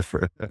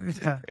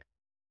Inc.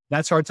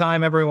 That's our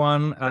time,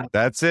 everyone.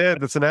 That's it.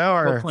 That's an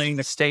hour.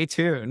 Stay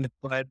tuned.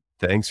 But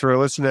thanks for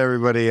listening,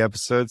 everybody.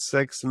 Episode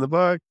 6 in the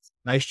book.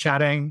 Nice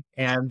chatting.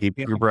 And keep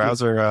your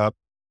browser up.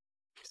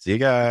 See you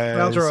guys.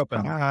 Browser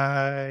open.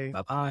 Bye.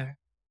 Bye-bye.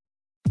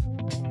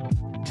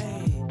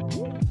 Hey,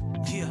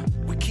 yeah,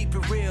 we keep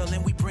it real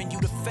and we bring you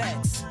the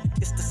facts.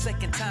 It's the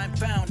Second Time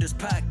Founders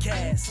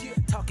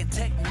podcast. Talking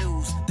tech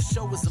news, the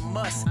show is a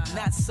must.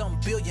 Not some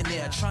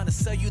billionaire trying to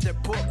sell you their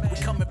book.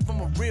 We're coming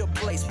from a real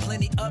place,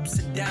 plenty ups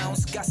and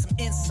downs. Got some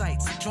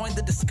insights, join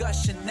the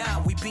discussion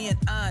now. We being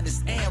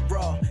honest and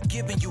raw,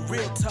 giving you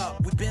real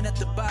talk. We've been at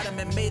the bottom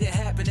and made it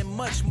happen and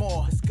much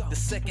more. The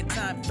Second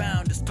Time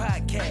Founders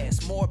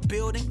podcast. More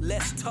building,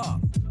 less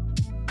talk.